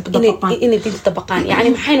الدين تطبقان يعني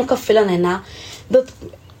محين كفلنا هنا ضد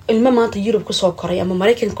الممات يوروب كسو كوري أما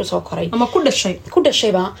أمريكا كسو كوري أما كل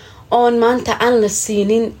شيء بقى أن ما أنت أن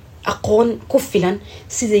السنين أقون كفلا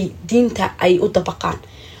سيدي دين تا أي أطبقان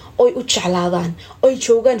أو يتشعلادان أو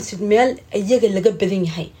يشوغان سيد ميل أيجا اللي جبذين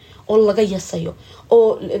هاي أو اللي جاي يصيو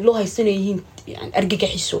أو لو هاي سنين يعني أرجع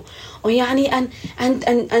حسو أو يعني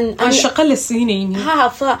أن شقل السنين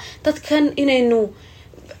فتذكر إنه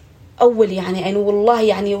أول يعني أنا والله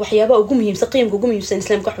يعني وحيابا وقومهم سقيم وقومهم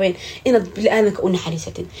سنسلم كحوين إن بالآن كأون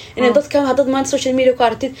حريستين إن ضد كم هذا ما السوشيال ميديا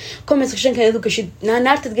كارتد كم سكشن كان يذوق شيء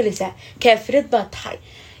نار تتجلسه كافرت باتحي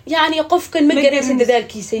يعني قف كان مجرد سند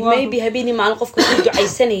ذلك يسي ما يبي هبيني مع القف كان يدعو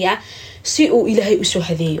عيسانية سيء إلهي أسوه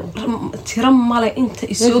هذيو ترى ماله أنت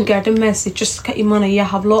يسوق قاعد ماسج جس كإيمان يا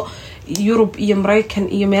هبلا Europe iyo Mareykan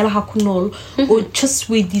iyo meelaha ku nool oo just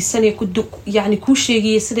weydiisanay yani ku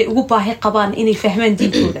sheegay siday ugu baahi qabaan inay fahmaan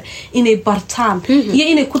diintooda inay bartaan iyo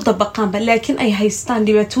inay ku dabaqaan laakiin ay haystaan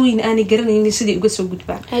dhibaatooyin aan garanaynin siday uga soo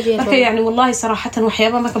gudbaan marka yani wallahi saraaxatan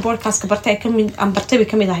waxyaaba marka podcast ka bartay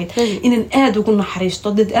kamid ahayd inaan aad ugu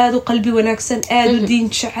naxariisto dad aad u qalbi wanaagsan aad u diin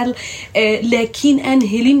jecel laakiin aan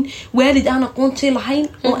helin waalid aan aqoontii lahayn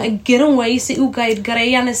oo aan garan waayay si u guide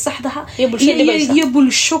gareeyaan saxdaha iyo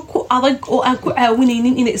bulsho ku adag oo aan ku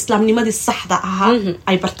caawinaynin inay islaamnimadii saxda ahaa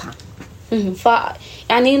ay bartaan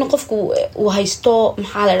يعني إنه قفكوا وهيستو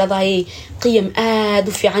محل رضاي قيم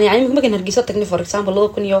وفي يعني ما كان هرجيسات تكني for example لو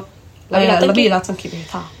كن يو لا تنكيبه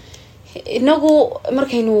إنه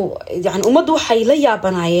مركا إنه يعني أمدو حيليا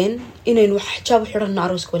بناين إنه حجاب حرنا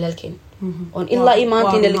عروس ولا الكين وإن إلا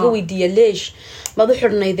إيمانتنا اللي قوي دي ليش ما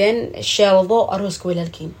بحرنا إذن الشارضو عروس ولا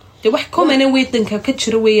الكين wax common weedanka ka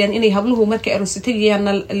jiro weeyaan inay habluhu marka aroosatagayaan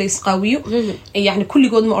la isqaawiyo yani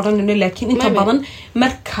kulligood ma oranayno laakiin inta badan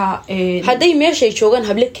marka haday meeshay joogan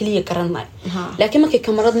hable kaliya garanay laakiin markay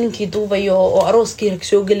kamarad ninkii duubayo oo arooskii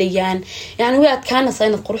soo galayaan yani way adkaanaysaa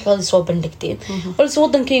in quruxdooda soo bandhigteen balse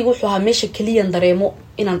wadankaygu wuxuu ahaa meesha kaliya dareemo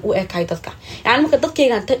inaan u eekay dadka yani marka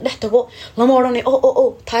dadkayga dhex tago lama oranay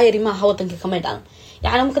taayiri ma aha wadanka kama dhalan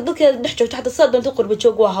يعني ممكن دك دحجو حتى صار دون تقرب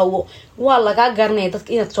جوجوا هو والله قارني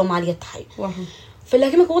دك إنك سومالية تحي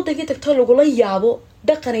فلكن ما كنت جيت تقول له يابو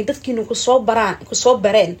دقني دك إنه كصوب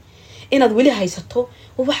برين إن أدولي هاي ستو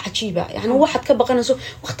وواحد شيبة يعني واحد كبق أنا سو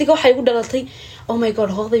وقت جوا حيقول دلتي أو ماي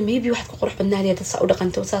جاد هذا ميبي واحد كقرح بالنهاية تسأل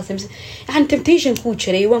دقنت وساسم يعني تمتيشن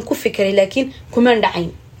كوتشري وان كفكري لكن كمان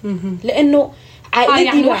دعين لأنه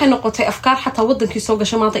يعني waxay noqotay afkaar xataa wadankii soo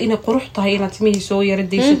gashay maanta inay qurux tahay inaad timihii soo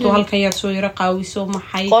yaradaysato halkan yar soo yara qaawiso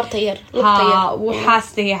maxay qorta yar lugta yar waxaas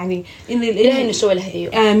yani in ilaahay soo lahayo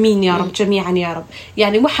amiin ya rab jamiican ya rab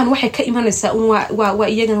yani waxay ka imanaysaa waa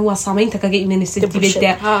iyagana waa saameynta kaga imanaysa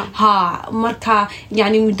dibadda marka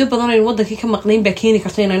yani muddo badan oo wadankii ka maqnayn baa keeni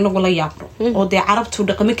karta in inagu la yaabno oo de carabtu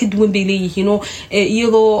dhaqamo ka duwan bay leeyihiin oo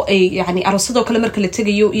iyadoo ay yani aroosadoo kale marka la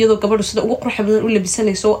tagayo iyadoo gabadhu sida ugu qurux badan u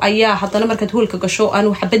labisanayso ayaa hadana markaad hoolka gasho aan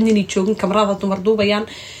wax badnini joogin kamarada dumar duubayaan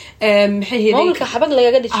mobilka xabag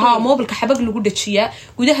laga dhajiyaa mobilka xabag lagu dhajiyaa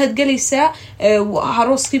gudaha galaysa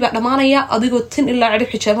harooskii baa dhamaanaya adigoo tin ilaa cirib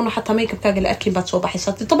xijaaban oo xataa makeup-kaaga la arkin baad soo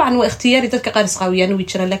baxaysaa طبعا waa ikhtiyaari dadka qaar isqaawiyaan way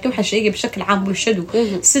jiraan laakiin waxa sheegay bishakal caam bulshadu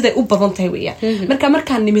sida u badan tahay weeyaan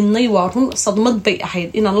markaan nimidnay waa run sadmad bay ahayd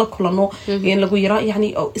inaan la kulano in lagu yira yani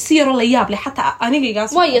si yaro la yaab leh xataa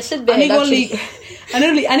anigaygaas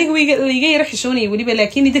aniga wiiga yara xishoonay waliba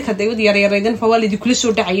laakiin idinka dawad yaryaraydan fawaalidi kula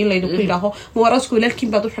soo dhacay la idinku ilaaho muwarasku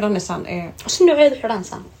laakiin baad u xiranaysaan isnuuceed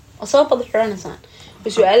xiransaan sabab u xiranaysaan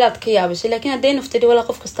su'aalaad ka yaabisay laakiin haday naftadi wala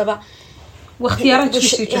qof kastaba waqtiyaaraad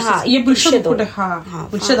jisay iyo bulshada ku dhaxaa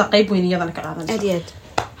bulshada qayb weyn iyadana ka qaadanaysa aad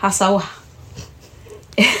hasawa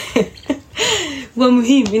waa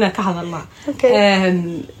muhiim inaan ka hadalnaa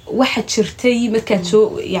waxa jirtay markaad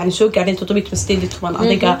soo gaadheen 7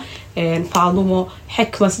 adiga faadumo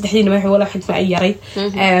xikma saddexdiina wax wala xikma ay yaray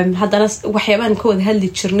hadana waxyaabahan ka wada hadli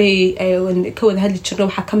jirnay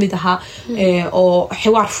waxa kamid ahaa oo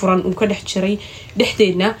xiwaar furan uu ka dhex jiray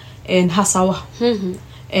dhexdeena hasawa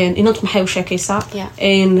inantu maxay u sheekaysaa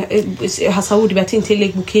hasawo dhibaataynta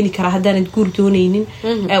leeg buu keeni karaa haddaanad guur doonaynin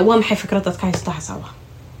waa maxay fikradaad ka haystaa hasawa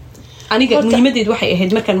aniga muhiimadeed waxay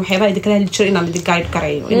ahayd markaan waxyaabaha idin kala hadli jiray inaan idin guide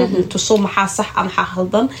gareeyo inaan tuso maxaa sax ama maxaa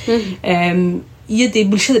khaldan iyadii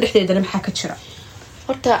bulshada dhexdeedana maxaa ka jira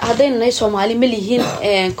horta hadayna nahay Soomaali ma lihiin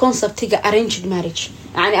conceptiga arranged marriage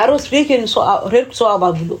yani aroos reerkeen soo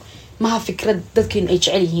abaabulo ma fikrad dadkeen ay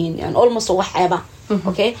jecel yihiin yani almost waxyaaba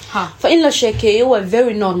okay fa in la sheekeeyo waa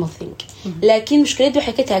very normal thing laakiin mushkiladu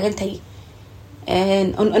waxay ka taagan tahay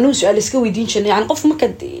anu su'aal iska weydiin jirnay yani qof marka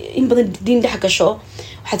in badan diin dhex gasho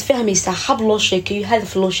waxaad fahmaysaa hab loo sheekeeyo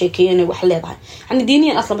hadaf loo sheekeeyo inay wax leedahay yani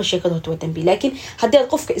diiniyan aslama sheekadu waa dambi laakiin haddii aad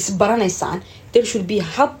qofka isbaranaysaan there should be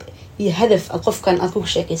hab iyo hadaf aad qofkan aad ku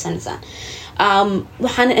sheekeysanaysaan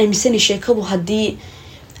waxaan aaminsanay sheekadu haddii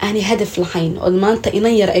aanay hadaf lahayn oo maanta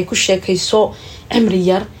inan yar ay ku sheekayso cimri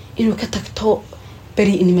yar inuu ka tagto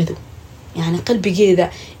bari'nimadu يعني قلبي جيدا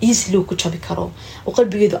يسلو كتشابي كارو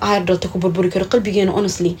وقلبي جيدا عادلته كبربوري كارو قلبي جينا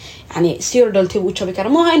honestly يعني سير دلتي وتشابي كارو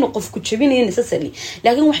ما هاي نقف كتشابين هي نساسلي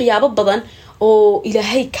لكن وحيابة بدن أو إلى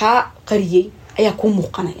هاي كقرية أيكون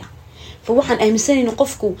مقنعة فوحن أمسني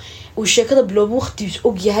نقفكو والشيء كذا بلو وقت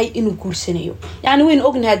أوجي هاي إنه كورسينيو يعني وين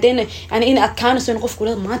أوجنا هدينا يعني إن أكانس نقفكو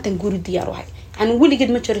لا ما تنقول الديار وهاي يعني ولي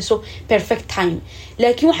قد ما تشرسو perfect time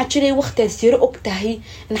لكن واحد شري وقت يصير أكتهي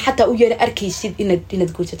إن حتى أوجر أركيسيد إن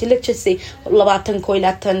تقول ستي لك شيء والله بعتن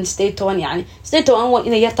كويلاتن state one يعني state one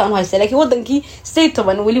إن يرتان هاي لكن ودن كي state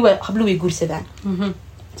one ولي قبله يقول سدان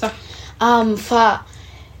صح fa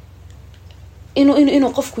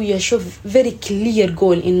inuu qofku yeesho very clear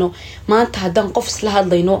goal inuu maanta haddaan qof isla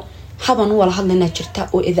hadlayno haban wala hadlayna jirta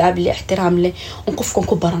oo idaab leh ixtiraam leh oo qofkan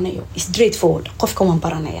ku baranayo straight forward qofkan waan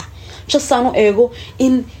baranaya just aanu eego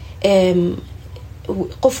in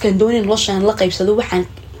qofkan doonin noloshan la qaybsado waxaan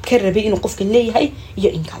ka rabay inuu qofkan leeyahay iyo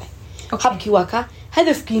in kale habkii waa ka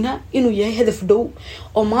hadafkiina inuu yahay hadaf dhow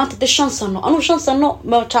oo maanta 5 sano anu 5 sano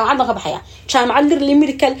ma jaamacad ka baxaya jaamacad lirli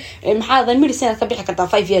medical maxaa medicine ka bixi kartaa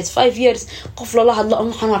 5 years qof loo hadlo anu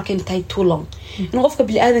waxaan arkay intay too long inuu qofka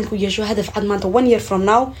bil aadanku yeesho hadaf cad maanta 1 year from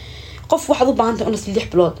now qof waxaad u baahan tahay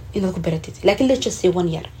 6 bilood inaad ku baratid laakiin let's just say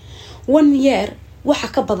 1 year waxa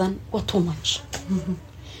ka badan waa too much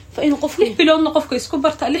fa inuu qof 6 biloodna qofka isku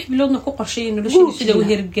barta 6 biloodna ku qorsheeyay noloshiisa sida uu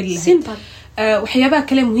hirgal lahayd waxyaabaha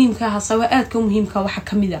kale muhiimka ah sawaadka muhiimka waxa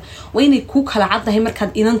kamida waa inay ku kala cadahay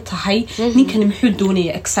markaad inan tahay ninkan muxuu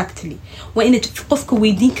doonaya exactly waa inaad qofka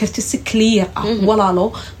weydiin kartid si clear ah walaalo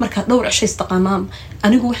markaad dhowr cisho istaqaanaan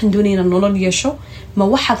anigu waxaan doonayaa nolol yeesho ma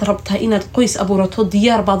waxaad rabtaa inaad qoys abuurato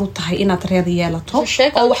diyaar baad u tahay inaad reer yeelato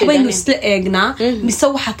oo waxbaynu isla eegnaa mise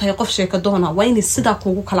waxa tahay qof sheeka doona waa inay sida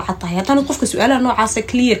kugu kala cadahay haddana qofka su'aalaha noocaas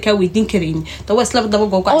clear ka weydiin karin tawa isla daba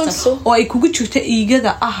go'aysan oo ay kugu jirto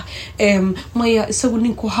iigada ah maya isagu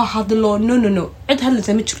ninku ha hadlo no cid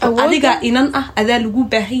hadlaysa ma jirto adiga inan ah adaa lagu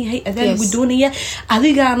baahan yahay adaa lagu doonaya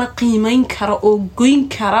adigaana qiimeyn kara oo goyn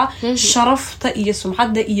kara sharafta iyo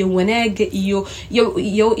sumcadda iyo wanaaga iyo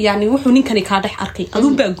yani wuxuu ninkani ka dhex arkay aduu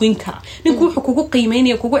baa goyn kara ninku wuxuu kugu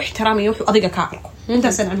qiimeynaya kugu ixtiraamaya wuxuu adiga ka arko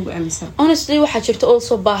intaasaan anigu aaminsan honestly waxa jirta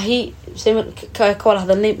also baahi ka wala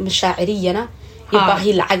hadalnay mashaaciriyana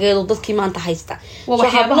baahi lacageedo dadkii maanta haysta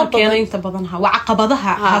waxyaabo keenaynta badanha waa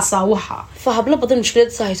caqabadaha haasawaha fa habla badan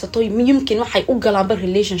mushkilad haysato yumkin waxay u galaan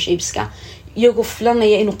relationshipska iyagu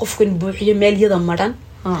filanaya inuu qofkan buuxiyo meelyada maran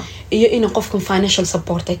iyo in qofkan financial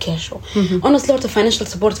support ay keesho honestly horta financial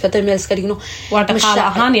support ka meel iska dhigno waa dhaqaale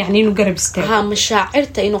ahaan yani inuu garab istaago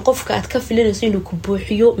mashaacirta inuu qofka aad ka filanayso inuu ku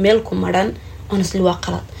buuxiyo meel ku maran honestly waa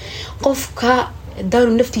qalad qofka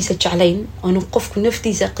daanu naftiisa jeclayn oo qofku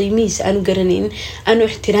naftiisa qiimihiisa aanu garanaynin aanu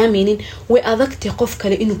ixtiraamaynin way adagtay qof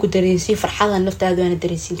kale inuu ku dareensiyo farxada naftaada aanu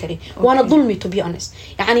dareensin karin waana dulmi to be honest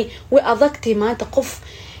yani way adagtay maanta qof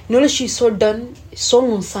noloshiisa dhan soo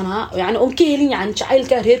lunsana yani oo ka helin yani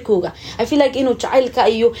jacaylka reerkooga I feel like inuu jacaylka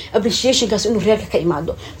iyo appreciationkaas inuu reerka ka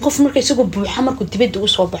imaado qof marka isagu buuxa markuu dibadda u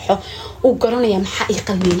soo baxo uu garanaya maxaa ay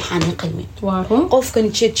qalmeen maxaan qalmeen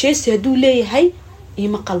qofkan jeesi haduu leeyahay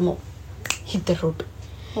ima qalmo hidda road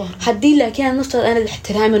haddii laakiin naftaada aanad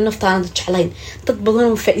ixtiraamin naftaada jeclayn dad badan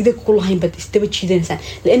oo faa'iido ku lahayn bad isdaba jiidanaysan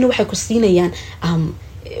laana waxay ku siinayaan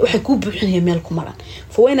waxay ku buuxinayaan meel ku maran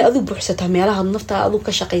fawayna adu buuxsataa meelaha naftaada adu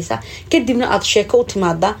ka shaqeysa kadibna aad sheeko u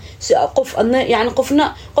timaada si qof adna yani qof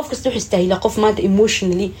kasta wuxuu istaahila qof maanta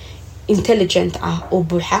emotionally intelligent ah oo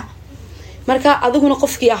buuxa marka adiguna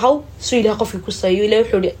qofkii ahaw soo ilaahay qofkii ku sayo ilaahay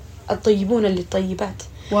wuxuu yiri at-tayyibuna lit-tayyibat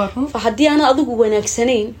fa haddii ana adigu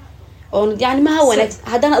wanaagsanayn oo yani ma wanaag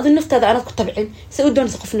hadana adu naftaada aanad ku tabcin si u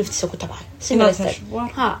doonaysa qof naftiisa ku tabcan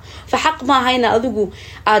fa xaq ma hayna adigu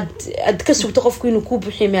aad ka sugto qofku inuu ku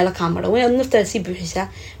buuxiyo meel ka mara way aad naftaada si buuxisa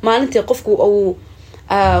maalintii qofku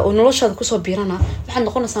oo noloshaada ku soo biirana waxaad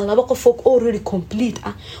noqonaysaa laba qof oo already complete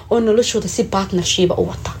ah oo noloshooda si partnership u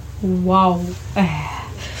wata wow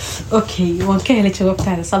okay waan ka helay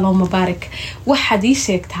jawaabtaada sallallahu mubaarak waxaad ii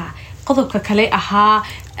sheegtaa qodobka kale ahaa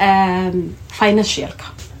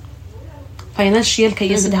financialka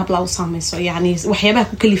iyo sida habla u saameyso yani waxyaabaha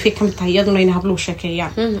ku kalifay kamid tahay iyaduna inay hablu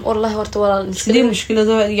sheekeeyaan wallahi horta walaal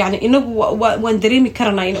mushkilado yani inagu waan dareemi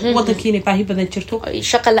karanaa in wadankiina baahi badan jirto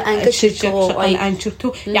shaqo la'aan jirto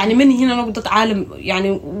yani ma nihiin anagu dad caalam yani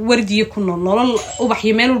wardiye ku nolol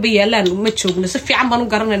ubaxyo meel walba yaalaan ma joogno si fiican baan u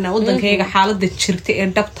garanaynaa wadankayaga xaalada jirta ee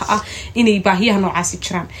dhabta ah inay baahiyaha noocaasi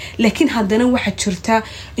jiraan laakiin haddana waxa jirta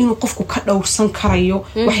inuu qofku ka dhowrsan karayo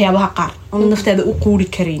waxyaabaha qaar oo naftaada u quuri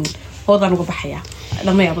karayn هذا uga baxaya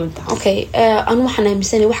lama yaabo inta okay anu waxaan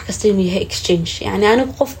aaminsanay wax kasta inuu yahay exchange yani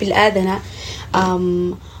anigu qof bil aadana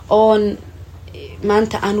on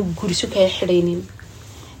maanta aanu guriso ka xireynin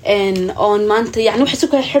on maanta yani wax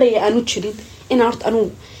isku xiraya aanu jirin in horta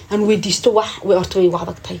anu weydiisto wax way horta way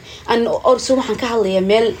wacdagtay an orso waxaan ka hadlayaa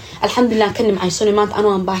meel alxamdulillah kan nimcaysano maanta anu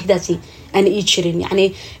aan baahidaasi aan ii jirin yani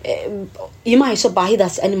ima hayso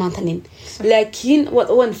baahidaasi aan maanta nin laakiin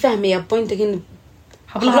waan fahmayaa pointigan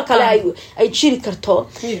hablaha kale ay jiri karto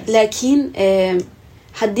laakiin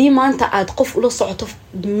haddii maanta aad qof ula socoto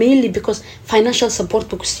mainly because financial support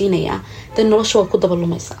buu ku siinayaa dan nolosha waa ku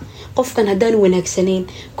dabalumaysaa qofkan haddaan wanaagsanayn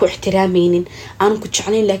ku ixtiraamaynin aan ku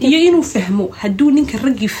jeclayn laakiin iyo inuu fahmo hadduu ninka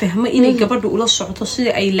raggii fahmo inay gabadha ula socoto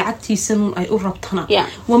sida ay lacagtiisan ay u rabtana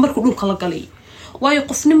waa markuu dhulka la galay waayo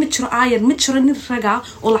qofna ma jiro aayar ma jiro nin raga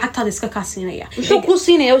oo lacagtaada iska kaasiinaya wuxuu ku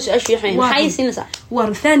siinaya su'aashu yaxay maxay siinaysaa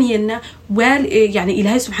warthaniyana يعني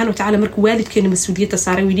إلهي سبحانه وتعالى مرك والد كان مسؤوليته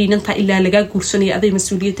صار ولي ننطق إلا لقى كورسوني أذي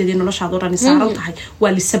مسؤوليته دي نلاش عذوراني صارت هاي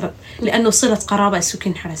وللسبب لأنه صلة قرابة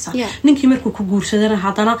سكين حرسة ننكي مركو كورسنا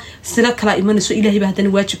هذانا صلة كلا إيمان سو إلهي بهذا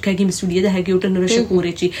واجب كاجي مسؤوليته هاجي ودنا نلاش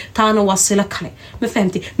كوريجي تانا وصلة كلا ما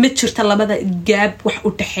فهمتي متشر تلا ماذا جاب وح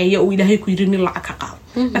وتحية وإلهي كيرني العكا قاض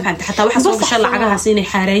ما فهمت حتى واحد صوب شل العكا حسيني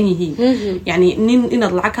حراني هي يعني إن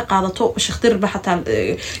العكا قاضته شختر بحتى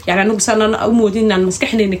يعني أنا بسنا أمودين أن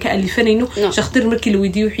مسكحني إنك ألفني شختر مركي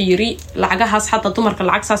الويديو حيري لعجها حتى تمرك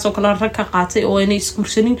العكس سو كلا ركع قاطع وأنا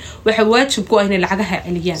يسكورسنين وحوات شبكو أنا لعجها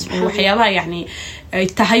عليان وحيابها يعني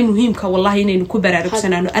التهاي مهم كوالله إن كبر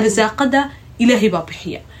ركسنا إنه أرزاقدا إلهي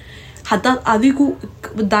بابحية حتى أذيكو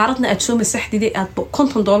دارتنا أجسام السحدي دي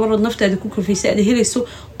 $50 النفط هذا كوكل في سعده هي لسه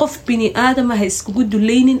قف بني آدم هيسكجود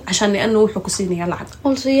اللينين عشان لأنه حكسيني يلعب.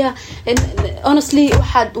 also yeah honestly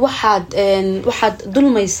واحد دول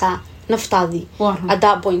ما يسا نفط هذه at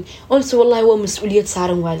that point also والله هو مسؤولية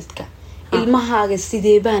صار والدك المها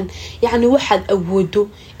السيديبان يعني واحد أوده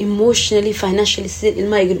emotionally financially سيد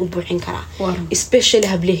الما يقول أبوحين كرا especially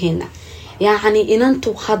هبلهنا يعني إن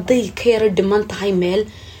أنتو خضي كير دمانت هاي ميل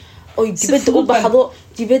أو جبت أبحضو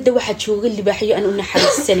جبت واحد شو اللي بحيو أنا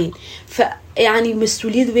نحرس السنين فيعني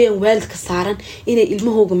مسؤولية وين والد كسارن إن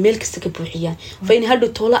المه جميل كستكبوحيان فإن هذا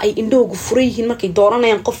طلع أي إنه جفريه ما كيدورنا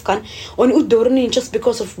ينقف كان وأنا أقول دورني just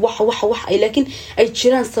because of وح لكن أي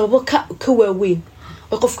تشيران سبب كواوين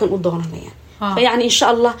وقف كان أقول يعني فيعني إن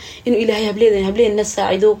شاء الله إنه إلهي هبلي الناس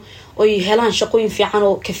ساعدوا ويهلان شقوين في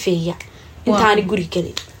عنو كفية أنت عن جوري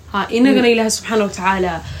كذي إننا إله سبحانه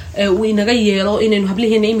وتعالى وينغيروا إن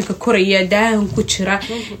هبليه نيمك كوريا داهم كجرا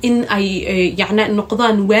إن أي يعني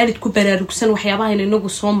نقضان والد كبر ركسن وحيابها إن نجو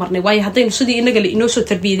صومرنا ويا هذين صدي إنك اللي إنه سو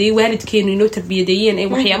تربية والد كانوا إنه تربية أي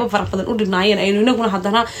وحيابها فرق بدن أول الناين أي إنه نجونا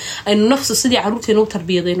هذانا إنه نفس الصدي عروتي إنه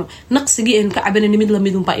تربية إنه نقص جي إنك عبنا نمد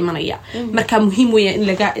لمدون باقي منايا مركا مهم ويا إن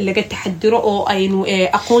لقى تحدره أو إنه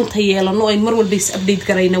أقون تيال إنه إن مرول بيس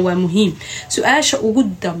أبديت قرينا ومهم سؤال شو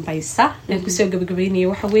قدام بيسا نكسر قبليني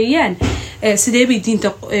وحويان سيدي بيدين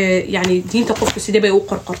يعني دين تقف سيدي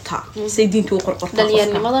وقرقرتها سيدين توقرقرتها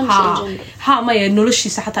دليرني ماذا ها ما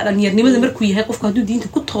ينولش حتى دليرني ماذا مركو يهي قفك هدو دين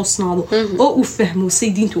تكون توصناده أو أفهمه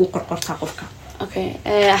سيدين توقرقرتها قفك اوكي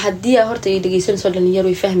هدي هورتا يدغيسن سو دليرو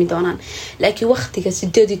يفهمي دونان لكن وقتك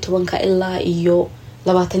 18 إلا iyo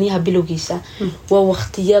 20 bilowgiisa waa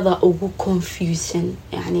waqtiyada ugu confusion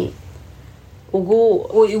يعني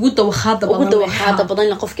ugu dawaqada badan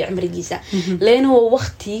la qofka cimrigiisa leen huwa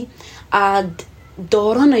waqti aad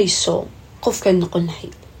dooranayso qofka noqon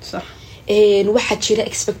lahayd صح waxa jira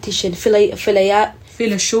expectation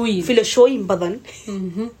filashooyin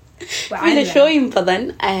badan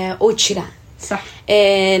oo jira صح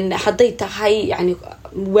hadday tahay yani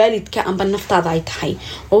waalidka amba naftaada ay tahay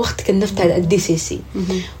oo waqtiga naftaada adisaysi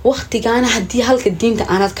waqtigaana hadii halka diinta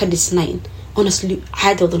aanad ka dhisnayn honestly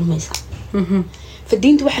caadi wadulmaysa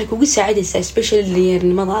فالدين waxay kugu saacidaysaa especially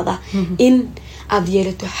leernimadaada in aad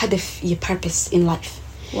yeelato hadaf iyo purpose in life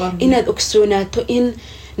inaad ogsoonaato in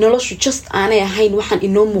noloshu just aanay ahayn waxaan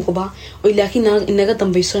inoo muuqda oo laakiin inaga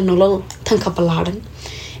dambayso nolol tan ka balaaran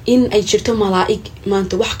in ay jirto malaa'ig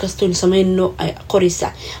maanta wax kasto in sameeyno qorisa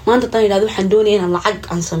maanta tan ilaado waxaan doonayaa in lacag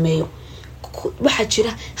aan sameeyo waxa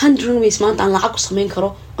jira 100 ways maanta aan lacag ku sameyn karo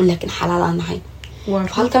oo laakiin xalaal aan ahayn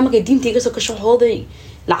halka marka diintayga soo kasho hooday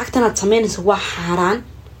lacagtan aad sameynayso waa xaraan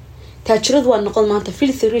taajirad waa noqon maanta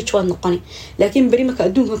filthy rich waa noqoni laakiin bari marka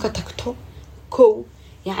adduunka ka tagto ko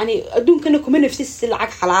yani adduunkana kuma nafsiis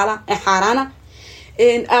lacag xalaala xaraana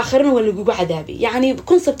in aakhirna waa lagu cadaabi yani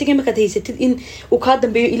conceptiga marka haysatid in uu ka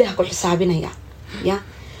dambeeyo ilaaha ku xisaabinaya ya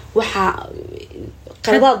waxa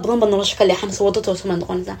qaradaad badan nolosha ka leexan soo wadato soo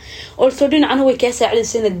noqonaysa also dhinacan way ka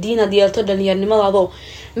saacidaysaa diina diyaarto dhalinyarnimadaado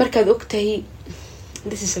markaad ogtahay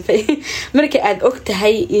this is a way marka aad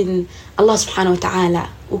ogtahay in Allah subhanahu wa ta'ala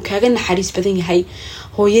uu kaaga naxariis badan yahay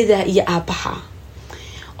hooyada iyo aabaha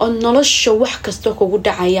oo nolosha wax kasto kugu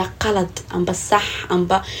dhacaya qalad amba sax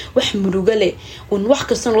amba wax muruga leh oo wax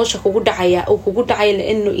kasto nolosha kugu dhacaya oo kugu dhacay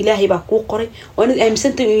laano ilaahay baa ku qoray oo aad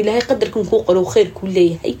aaminsantahay in ilaahay qadarkan ku qoray oo khayr ku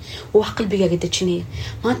leeyahay oo wax qalbigaaga dajinaya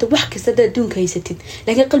maanta wax kasta adduunka haysatid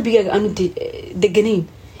laakiin qalbigaaga aanu deganayn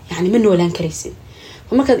yani ma noolaan karaysid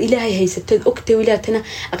markaad ilaahay haysatad ogtay wilaatana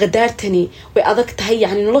aqdaartani way adag tahay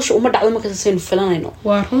yani nolosha uma dhacdo marka saynu filanayno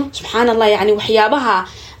subxaanallah yani waxyaabaha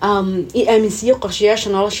i aaminsiyo qorshayaasha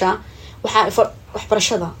nolosha waxa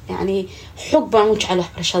waxbarashada yani xog baan u jecel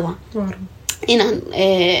waxbarashada inaan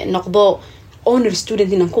noqdo honor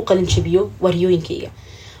student inaan ku qalin jabiyo wariyooyinkayga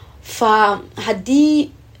fa haddii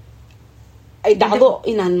ay dhacdo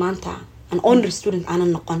inaan maanta an honor student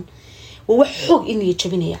aanan noqon wax xoog inay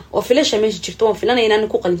jabinaya oo filasha meesha jirto oo filanaya inaan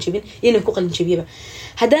ku qalin jabin inaan ku qalin jabiyaba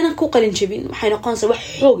hadaan ku qalin jabin waxay noqonaysaa wax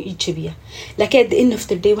xoog ii jabiya laakiin in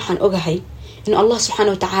nafta day waxaan ogahay in Allah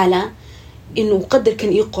subhanahu wa ta'ala inuu qadarkan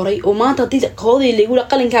ii qoray oo maanta hadii qooday leeyahay wala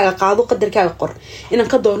qalinkaaga qaado qadarkaaga qor inaan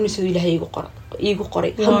ka doorno sidoo Ilaahay iigu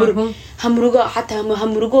qoray hamrugo hatta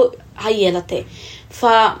hamrugo hayeelate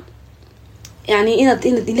fa yani inaad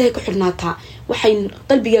Ilaahay ku xirnaata waxay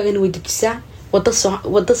qalbigaaga way dejisaa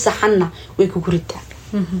wada saxana way ku guritaa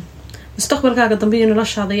mustaqbalkaaga dambe iyo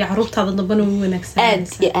noloshaada iyo caruurtaada dambana way wanaagsan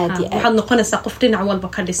waxaad noqonaysaa qof dhinac walba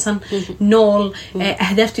ka dhisan nool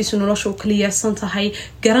ahdaaftiisu nolosha u kaliyasan tahay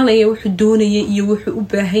garanaya wuxuu doonaya iyo wuxuu u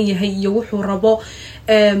baahan yahay iyo wuxuu rabo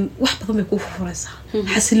wax badan bay ku furaysaa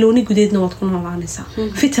xasilooni gudeedna waad ku noolaanaysaa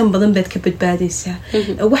fitan badan baad ka badbaadaysaa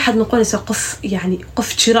waxaad noqonaysaa qof yani qof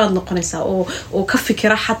jiraad noqonaysaa oo ka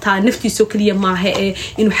fikira xataa naftiisa kaliya maaha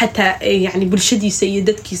inuu xataa yani bulshadiisa iyo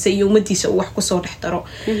dadkiisa iyo ummadiisa wax ku soo dhex daro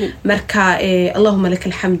marka Allahumma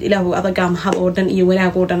lakal hamd ilaahu adaga mahad oo dhan iyo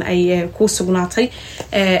wanaag oo dhan ay ku sugnaatay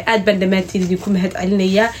aad baan dhamaanteedii ku mahad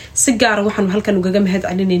celinaya si gaar ah waxaan halkan uga mahad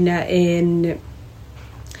celinaynaa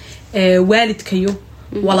waalidkayo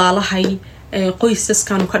walaalahay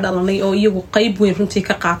qoysaskan ka dhalanay oo iyagu qayb weyn runtii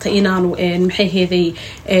ka qaatay inaanu maxay heeday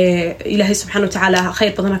Ilaahay subhanahu wa ta'ala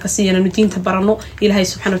khayr badan ka siiyana diinta barano Ilaahay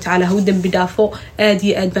subhanahu wa ta'ala uu dambi dhaafo aad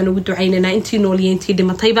iyo aad baan ugu ducaynaynaa intii nooliyeentii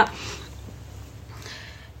dhimatayba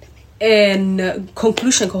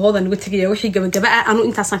conclusion ka hoodan uga tagaya wixii gabagaba aanu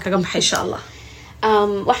intaasan kaga baxay insha Allah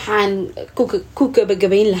waxaan ku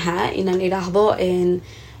gabagabayn lahaa inaan iraahdo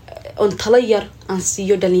on talayar aan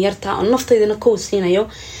siiyo dhalinyarta on nafteedana ku siinayo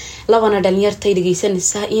labana dhalinyarta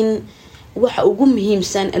dhageysanaysa in waxa ugu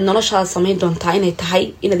muhiimsan noloshaada sameyn doontaa inay tahay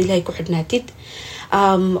inaad Ilaahay ku xidhnaatid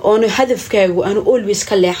oo hadafkaagu aanu always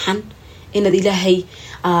ka leexan inaad Ilaahay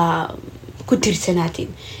ku tirsanaatid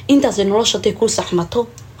intaas noloshaada ku saxmato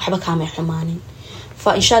waxba kaama xumaanin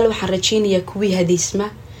fa insha Allah waxaan rajaynayaa kuwii hadiisma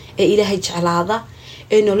ee Ilaahay jeclaada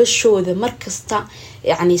ee noloshooda markasta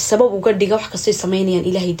yani sabab uga dhiga wax kastoo sameynayaan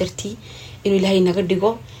Ilaahay dartii inuu Ilaahay naga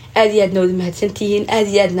dhigo aad iyo aad noo mahadsantihiin aad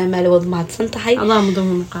iyo aadna maalwad mahadsan tahay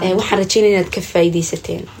waxaan rajaynayaa inaad ka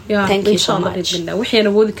faaidaysateen thank you so much waxaan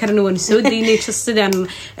awoodi karnaa waan soo deynay sidaan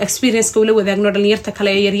experience ka wala wadaagno dhalinyarta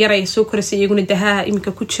kale ee yaryar ay soo korsay iyaguna daha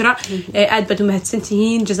imika ku jira aad baad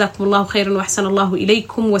mahadsantihiin jazakumullahu khayran wa ahsanallahu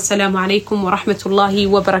ilaykum wa salaamu alaykum wa rahmatullahi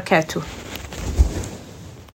wa barakatuh